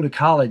need to go to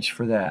college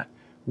for that.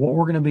 What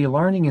we're going to be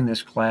learning in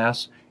this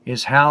class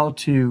is how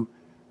to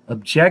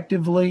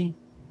objectively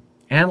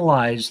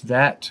analyze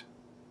that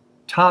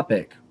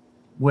topic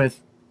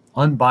with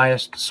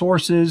unbiased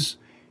sources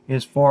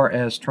as far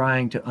as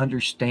trying to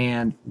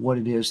understand what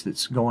it is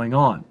that's going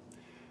on.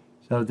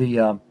 So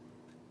the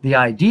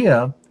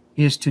idea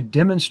is to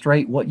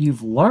demonstrate what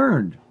you've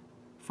learned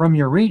from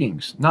your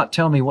readings, not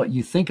tell me what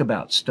you think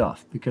about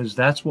stuff, because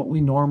that's what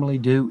we normally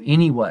do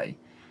anyway.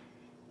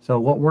 So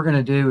what we're going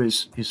to do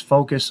is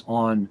focus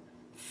on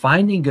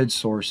finding good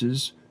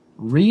sources,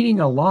 reading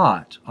a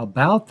lot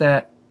about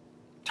that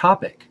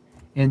topic,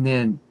 and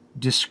then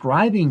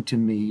describing to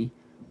me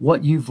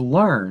what you've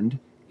learned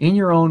in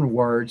your own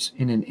words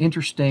in an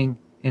interesting,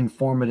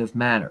 informative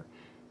manner.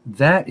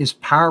 That is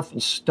powerful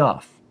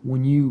stuff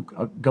when you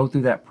go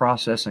through that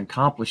process and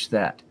accomplish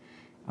that.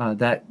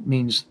 That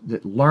means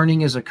that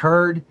learning has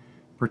occurred,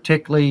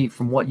 particularly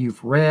from what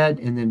you've read,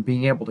 and then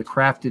being able to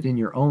craft it in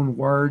your own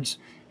words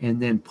and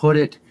then put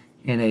it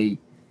in a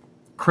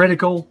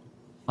critical,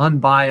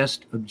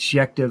 unbiased,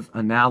 objective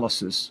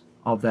analysis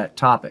of that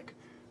topic.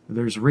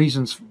 There's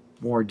reasons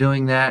for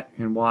doing that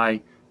and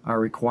why I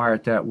require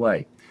it that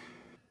way.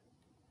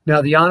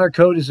 Now, the honor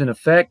code is in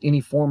effect. Any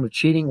form of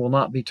cheating will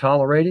not be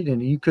tolerated,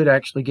 and you could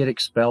actually get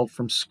expelled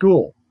from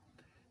school.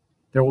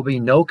 There will be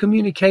no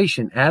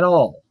communication at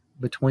all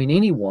between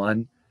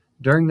anyone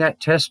during that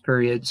test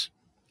periods,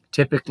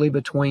 typically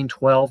between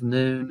 12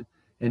 noon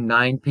and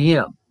 9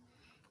 p.m.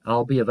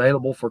 I'll be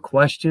available for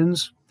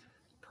questions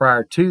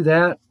prior to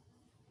that,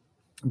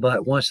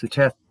 but once the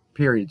test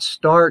period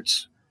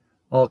starts,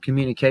 all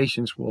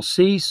communications will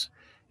cease,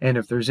 and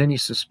if there's any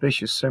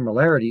suspicious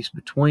similarities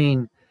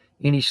between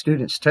any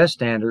student's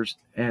test answers,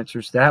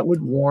 that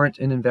would warrant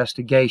an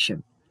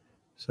investigation.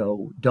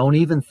 So don't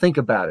even think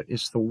about it.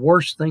 It's the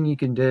worst thing you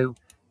can do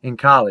in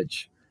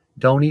college.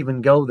 Don't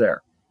even go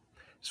there.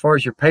 As far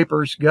as your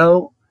papers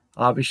go,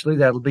 obviously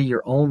that'll be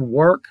your own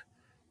work.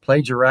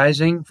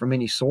 Plagiarizing from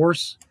any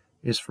source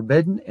is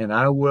forbidden, and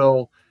I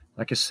will,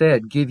 like I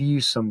said, give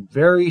you some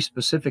very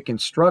specific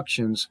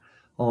instructions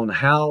on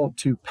how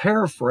to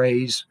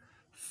paraphrase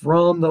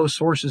from those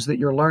sources that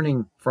you're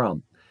learning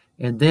from.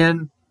 And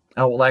then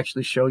I will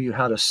actually show you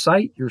how to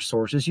cite your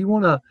sources. You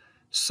want to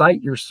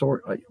cite your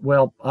source,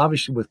 well,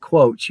 obviously with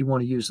quotes, you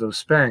want to use those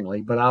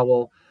sparingly, but I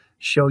will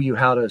show you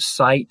how to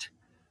cite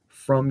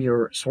from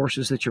your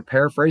sources that you're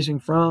paraphrasing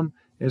from,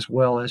 as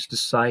well as to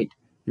cite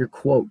your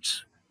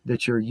quotes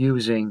that you're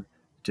using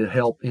to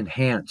help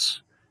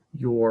enhance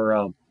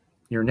your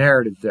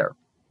narrative there.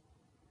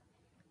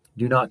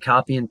 Do not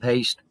copy and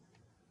paste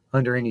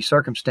under any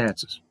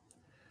circumstances.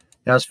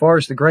 Now, as far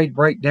as the grade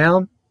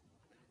breakdown,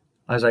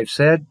 as I've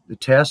said, the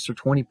tests are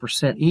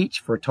 20% each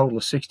for a total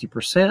of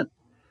 60%,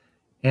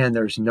 and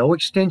there's no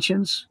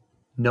extensions,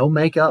 no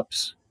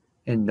makeups,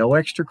 and no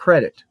extra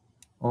credit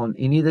on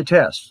any of the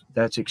tests.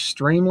 That's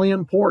extremely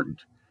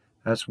important.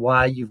 That's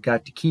why you've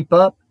got to keep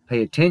up,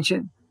 pay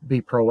attention,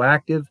 be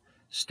proactive,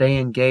 stay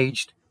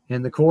engaged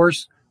in the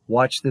course,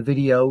 watch the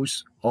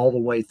videos all the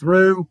way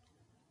through,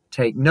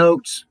 take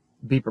notes,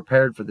 be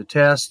prepared for the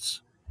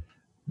tests.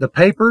 The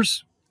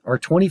papers are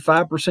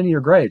 25% of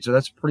your grade, so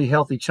that's a pretty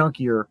healthy chunk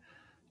of your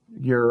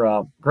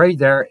grade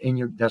there,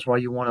 and that's why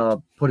you want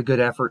to put a good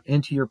effort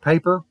into your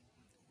paper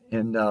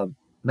and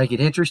make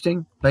it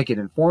interesting, make it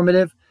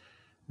informative.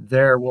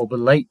 There will be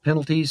late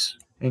penalties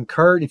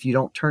incurred if you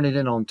don't turn it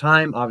in on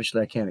time.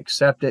 Obviously, I can't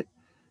accept it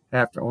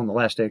on the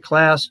last day of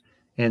class.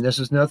 And this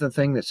is another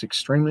thing that's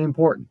extremely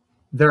important.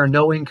 There are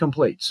no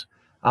incompletes.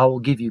 I will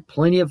give you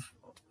plenty of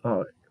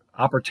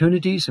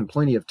opportunities and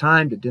plenty of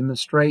time to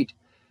demonstrate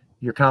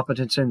your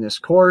competence in this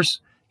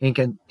course.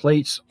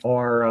 Incompletes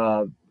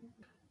are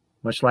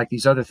much like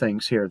these other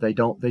things here.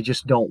 They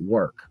just don't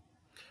work.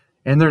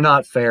 And they're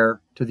not fair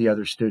to the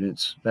other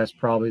students. That's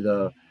probably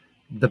the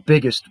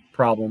biggest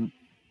problem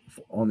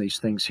on these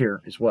things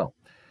here as well.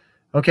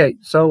 Okay,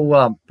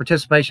 so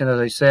participation, as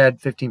I said,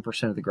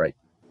 15% of the grade.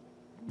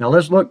 Now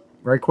let's look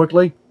very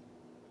quickly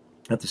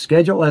at the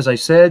schedule. As I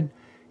said,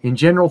 in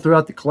general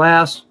throughout the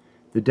class,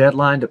 the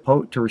deadline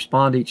to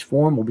respond to each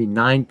form will be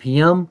 9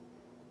 p.m.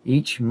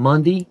 each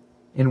Monday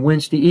and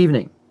Wednesday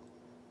evening.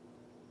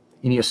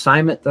 Any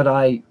assignment that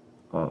I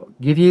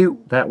give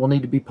you, that will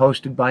need to be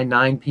posted by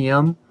 9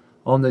 p.m.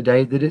 on the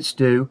day that it's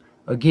due.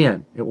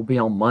 Again, it will be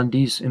on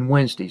Mondays and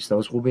Wednesdays.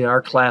 Those will be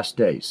our class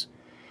days.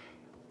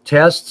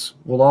 Tests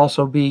will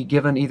also be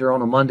given either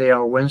on a Monday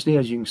or Wednesday,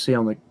 as you can see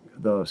on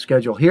the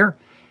schedule here.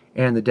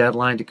 And the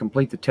deadline to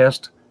complete the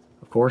test,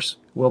 of course,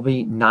 will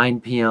be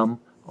 9 p.m.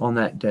 on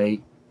that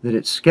day that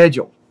it's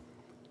scheduled.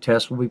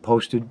 Tests will be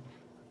posted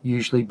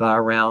usually by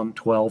around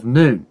 12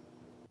 noon.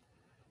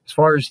 As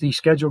far as the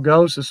schedule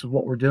goes, this is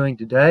what we're doing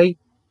today.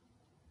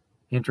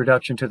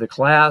 Introduction to the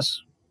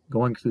class,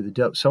 going through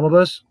the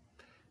syllabus.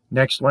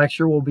 Next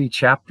lecture will be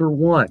Chapter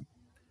 1,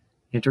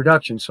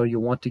 Introduction. So you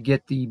want to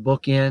get the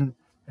book in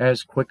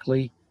as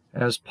quickly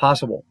as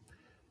possible.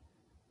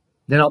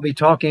 Then I'll be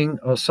talking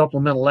a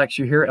supplemental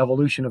lecture here,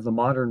 Evolution of the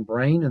Modern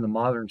Brain in the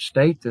Modern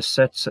State. This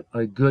sets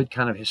a good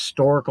kind of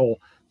historical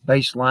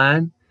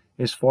baseline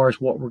as far as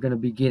what we're going to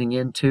be getting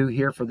into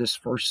here for this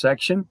first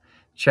section.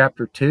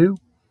 Chapter 2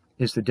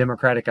 is the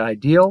democratic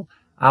ideal.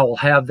 I will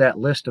have that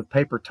list of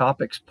paper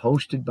topics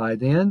posted by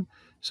then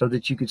so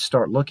that you could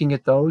start looking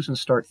at those and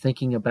start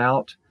thinking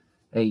about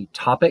a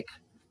topic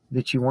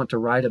that you want to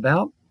write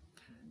about.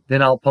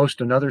 Then I'll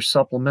post another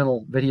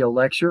supplemental video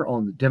lecture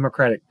on the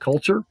democratic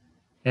culture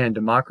and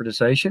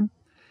democratization.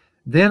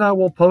 Then I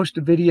will post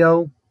a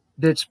video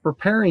that's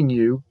preparing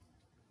you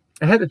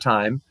ahead of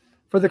time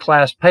for the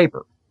class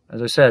paper.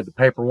 As I said, the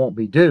paper won't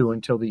be due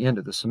until the end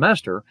of the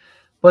semester,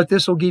 but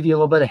this will give you a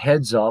little bit of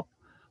heads up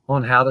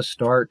on how to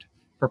start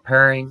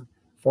preparing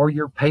for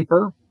your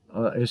paper,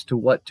 as to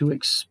what to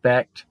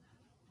expect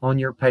on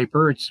your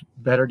paper. It's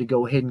better to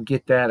go ahead and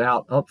get that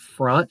out up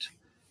front,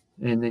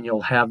 and then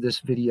you'll have this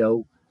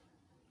video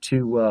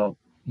to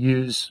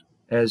use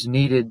as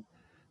needed,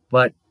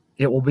 but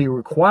it will be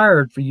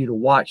required for you to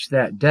watch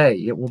that day.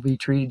 It will be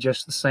treated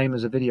just the same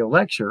as a video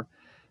lecture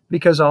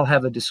because I'll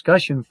have a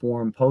discussion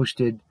forum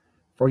posted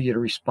for you to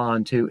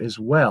respond to as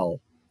well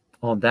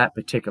on that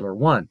particular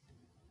one.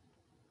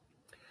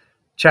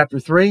 Chapter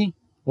 3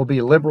 will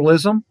be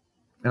liberalism,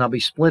 and I'll be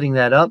splitting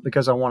that up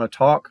because I want to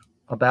talk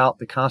about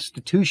the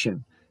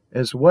Constitution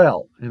as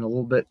well in a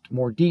little bit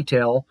more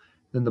detail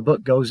than the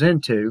book goes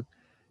into,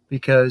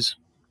 because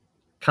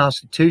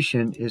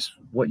Constitution is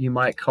what you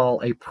might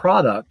call a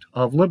product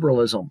of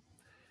liberalism.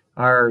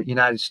 Our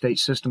United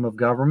States system of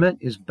government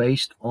is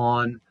based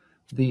on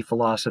the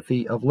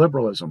philosophy of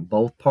liberalism.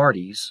 Both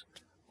parties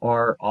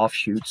are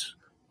offshoots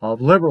of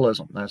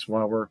liberalism. That's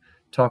why we're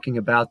talking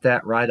about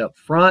that right up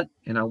front,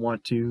 and I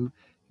want to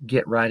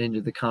get right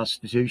into the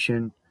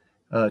Constitution,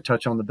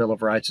 touch on the Bill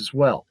of Rights as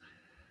well.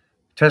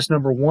 Test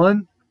number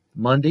 1,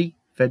 Monday,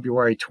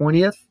 February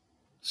 20th.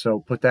 So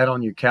put that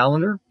on your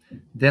calendar.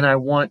 Then I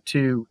want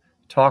to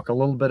talk a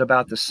little bit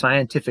about the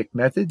scientific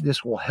method.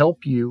 This will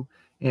help you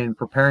in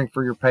preparing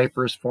for your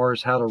paper as far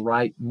as how to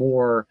write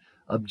more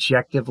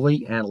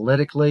objectively,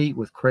 analytically,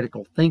 with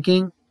critical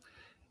thinking.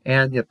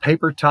 And the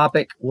paper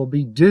topic will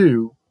be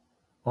due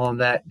on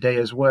that day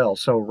as well.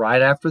 So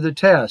right after the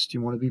test,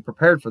 you want to be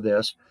prepared for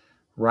this.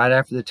 Right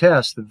after the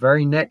test, the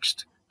very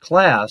next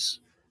class,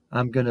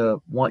 I'm going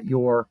to want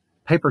your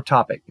paper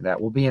topic.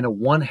 That will be in a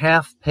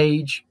 1/2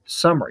 page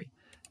summary.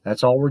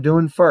 That's all we're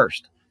doing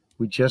first.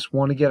 We just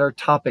want to get our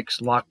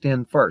topics locked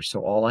in first.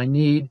 So all I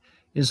need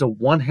is a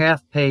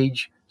 1/2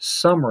 page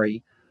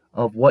summary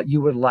of what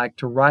you would like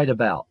to write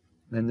about.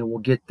 And then we'll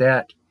get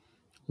that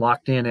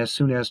locked in as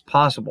soon as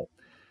possible.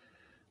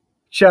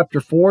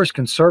 Chapter 4 is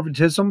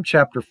conservatism.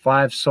 Chapter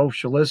 5,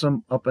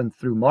 socialism, up and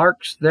through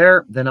Marx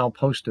there. Then I'll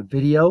post a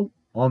video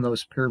on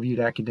those peer-reviewed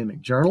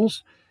academic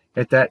journals.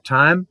 At that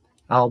time,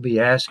 I'll be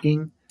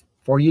asking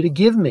for you to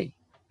give me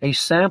a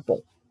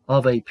sample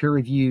of a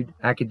peer-reviewed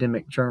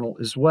academic journal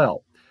as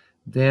well.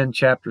 Then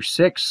Chapter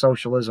 6,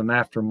 socialism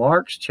after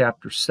Marx.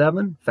 Chapter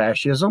 7,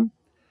 fascism.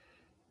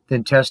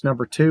 Then test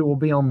number 2 will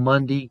be on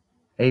Monday,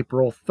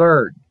 April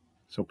 3rd.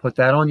 So put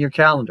that on your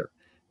calendar.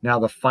 Now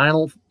the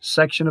final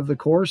section of the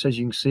course, as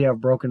you can see,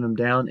 I've broken them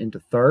down into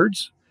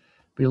thirds.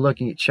 Be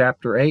looking at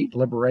Chapter 8,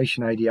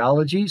 liberation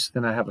ideologies.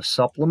 Then I have a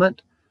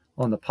supplement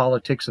on the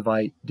politics of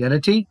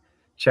identity.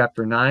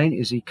 Chapter 9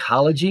 is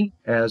ecology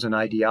as an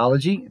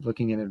ideology,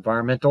 looking at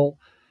environmental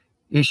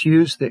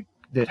issues that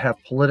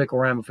have political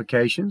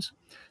ramifications.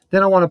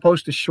 Then I want to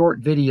post a short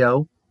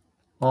video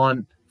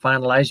on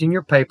finalizing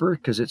your paper,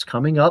 because it's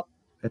coming up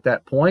at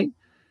that point.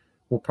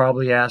 We'll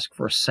probably ask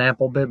for a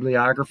sample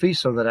bibliography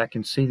so that I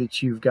can see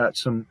that you've got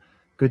some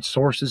good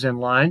sources in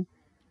line.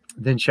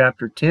 Then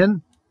Chapter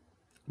 10,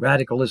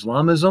 radical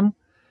Islamism.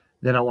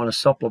 Then I want to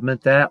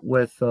supplement that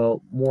with a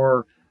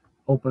more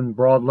open,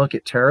 broad look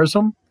at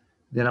terrorism.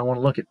 Then I want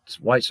to look at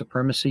white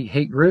supremacy,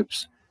 hate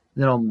groups.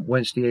 Then on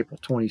Wednesday, April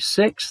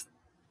 26th,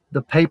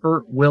 the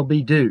paper will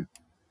be due.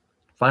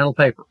 Final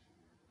paper,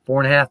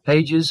 4.5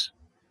 pages.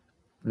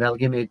 And that'll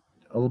give me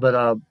a little bit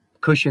of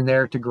cushion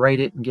there to grade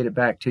it and get it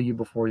back to you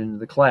before the end of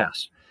the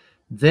class.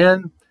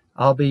 Then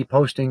I'll be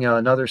posting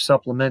another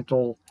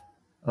supplemental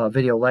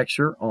video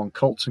lecture on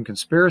cults and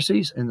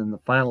conspiracies, and then the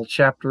final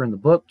chapter in the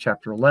book,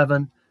 Chapter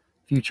 11,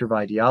 Future of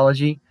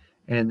Ideology.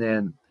 And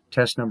then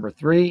test number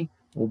 3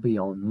 will be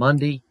on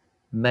Monday,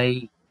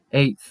 May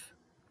 8th.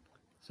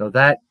 So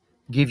that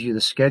gives you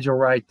the schedule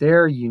right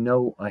there. You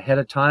know ahead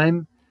of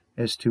time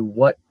as to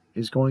what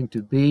is going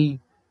to be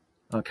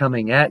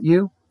coming at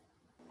you.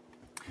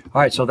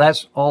 All right, so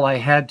that's all I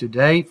had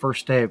today.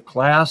 First day of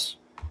class,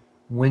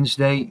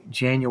 Wednesday,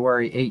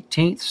 January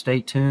 18th.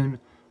 Stay tuned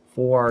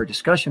for our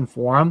discussion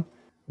forum,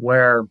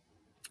 where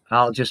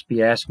I'll just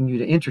be asking you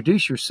to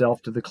introduce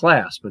yourself to the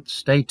class. But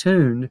stay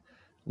tuned.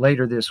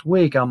 Later this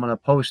week, I'm going to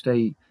post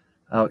the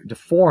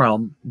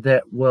forum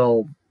that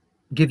will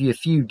give you a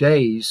few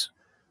days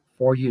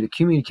for you to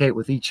communicate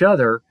with each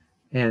other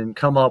and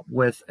come up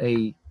with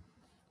a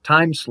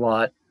time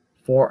slot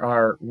for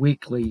our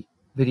weekly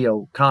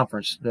video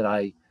conference that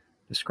I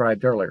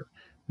described earlier.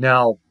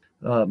 Now,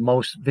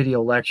 most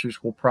video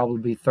lectures will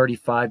probably be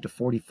 35 to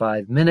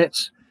 45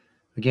 minutes.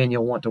 Again,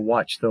 you'll want to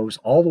watch those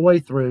all the way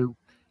through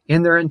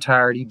in their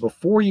entirety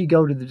before you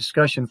go to the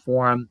discussion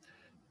forum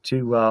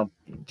to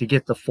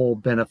get the full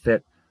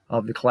benefit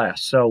of the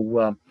class.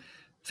 So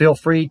feel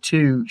free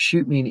to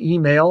shoot me an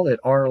email at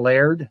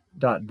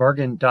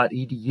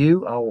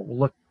rlaird.bergen.edu. I will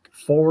look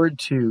forward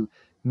to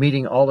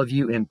meeting all of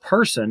you in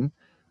person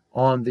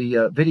on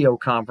the video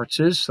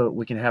conferences so that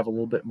we can have a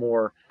little bit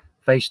more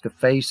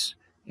face-to-face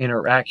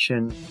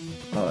interaction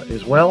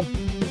as well.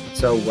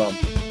 So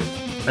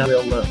I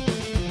will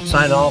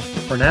sign off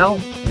for now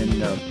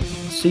and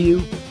see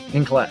you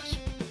in class.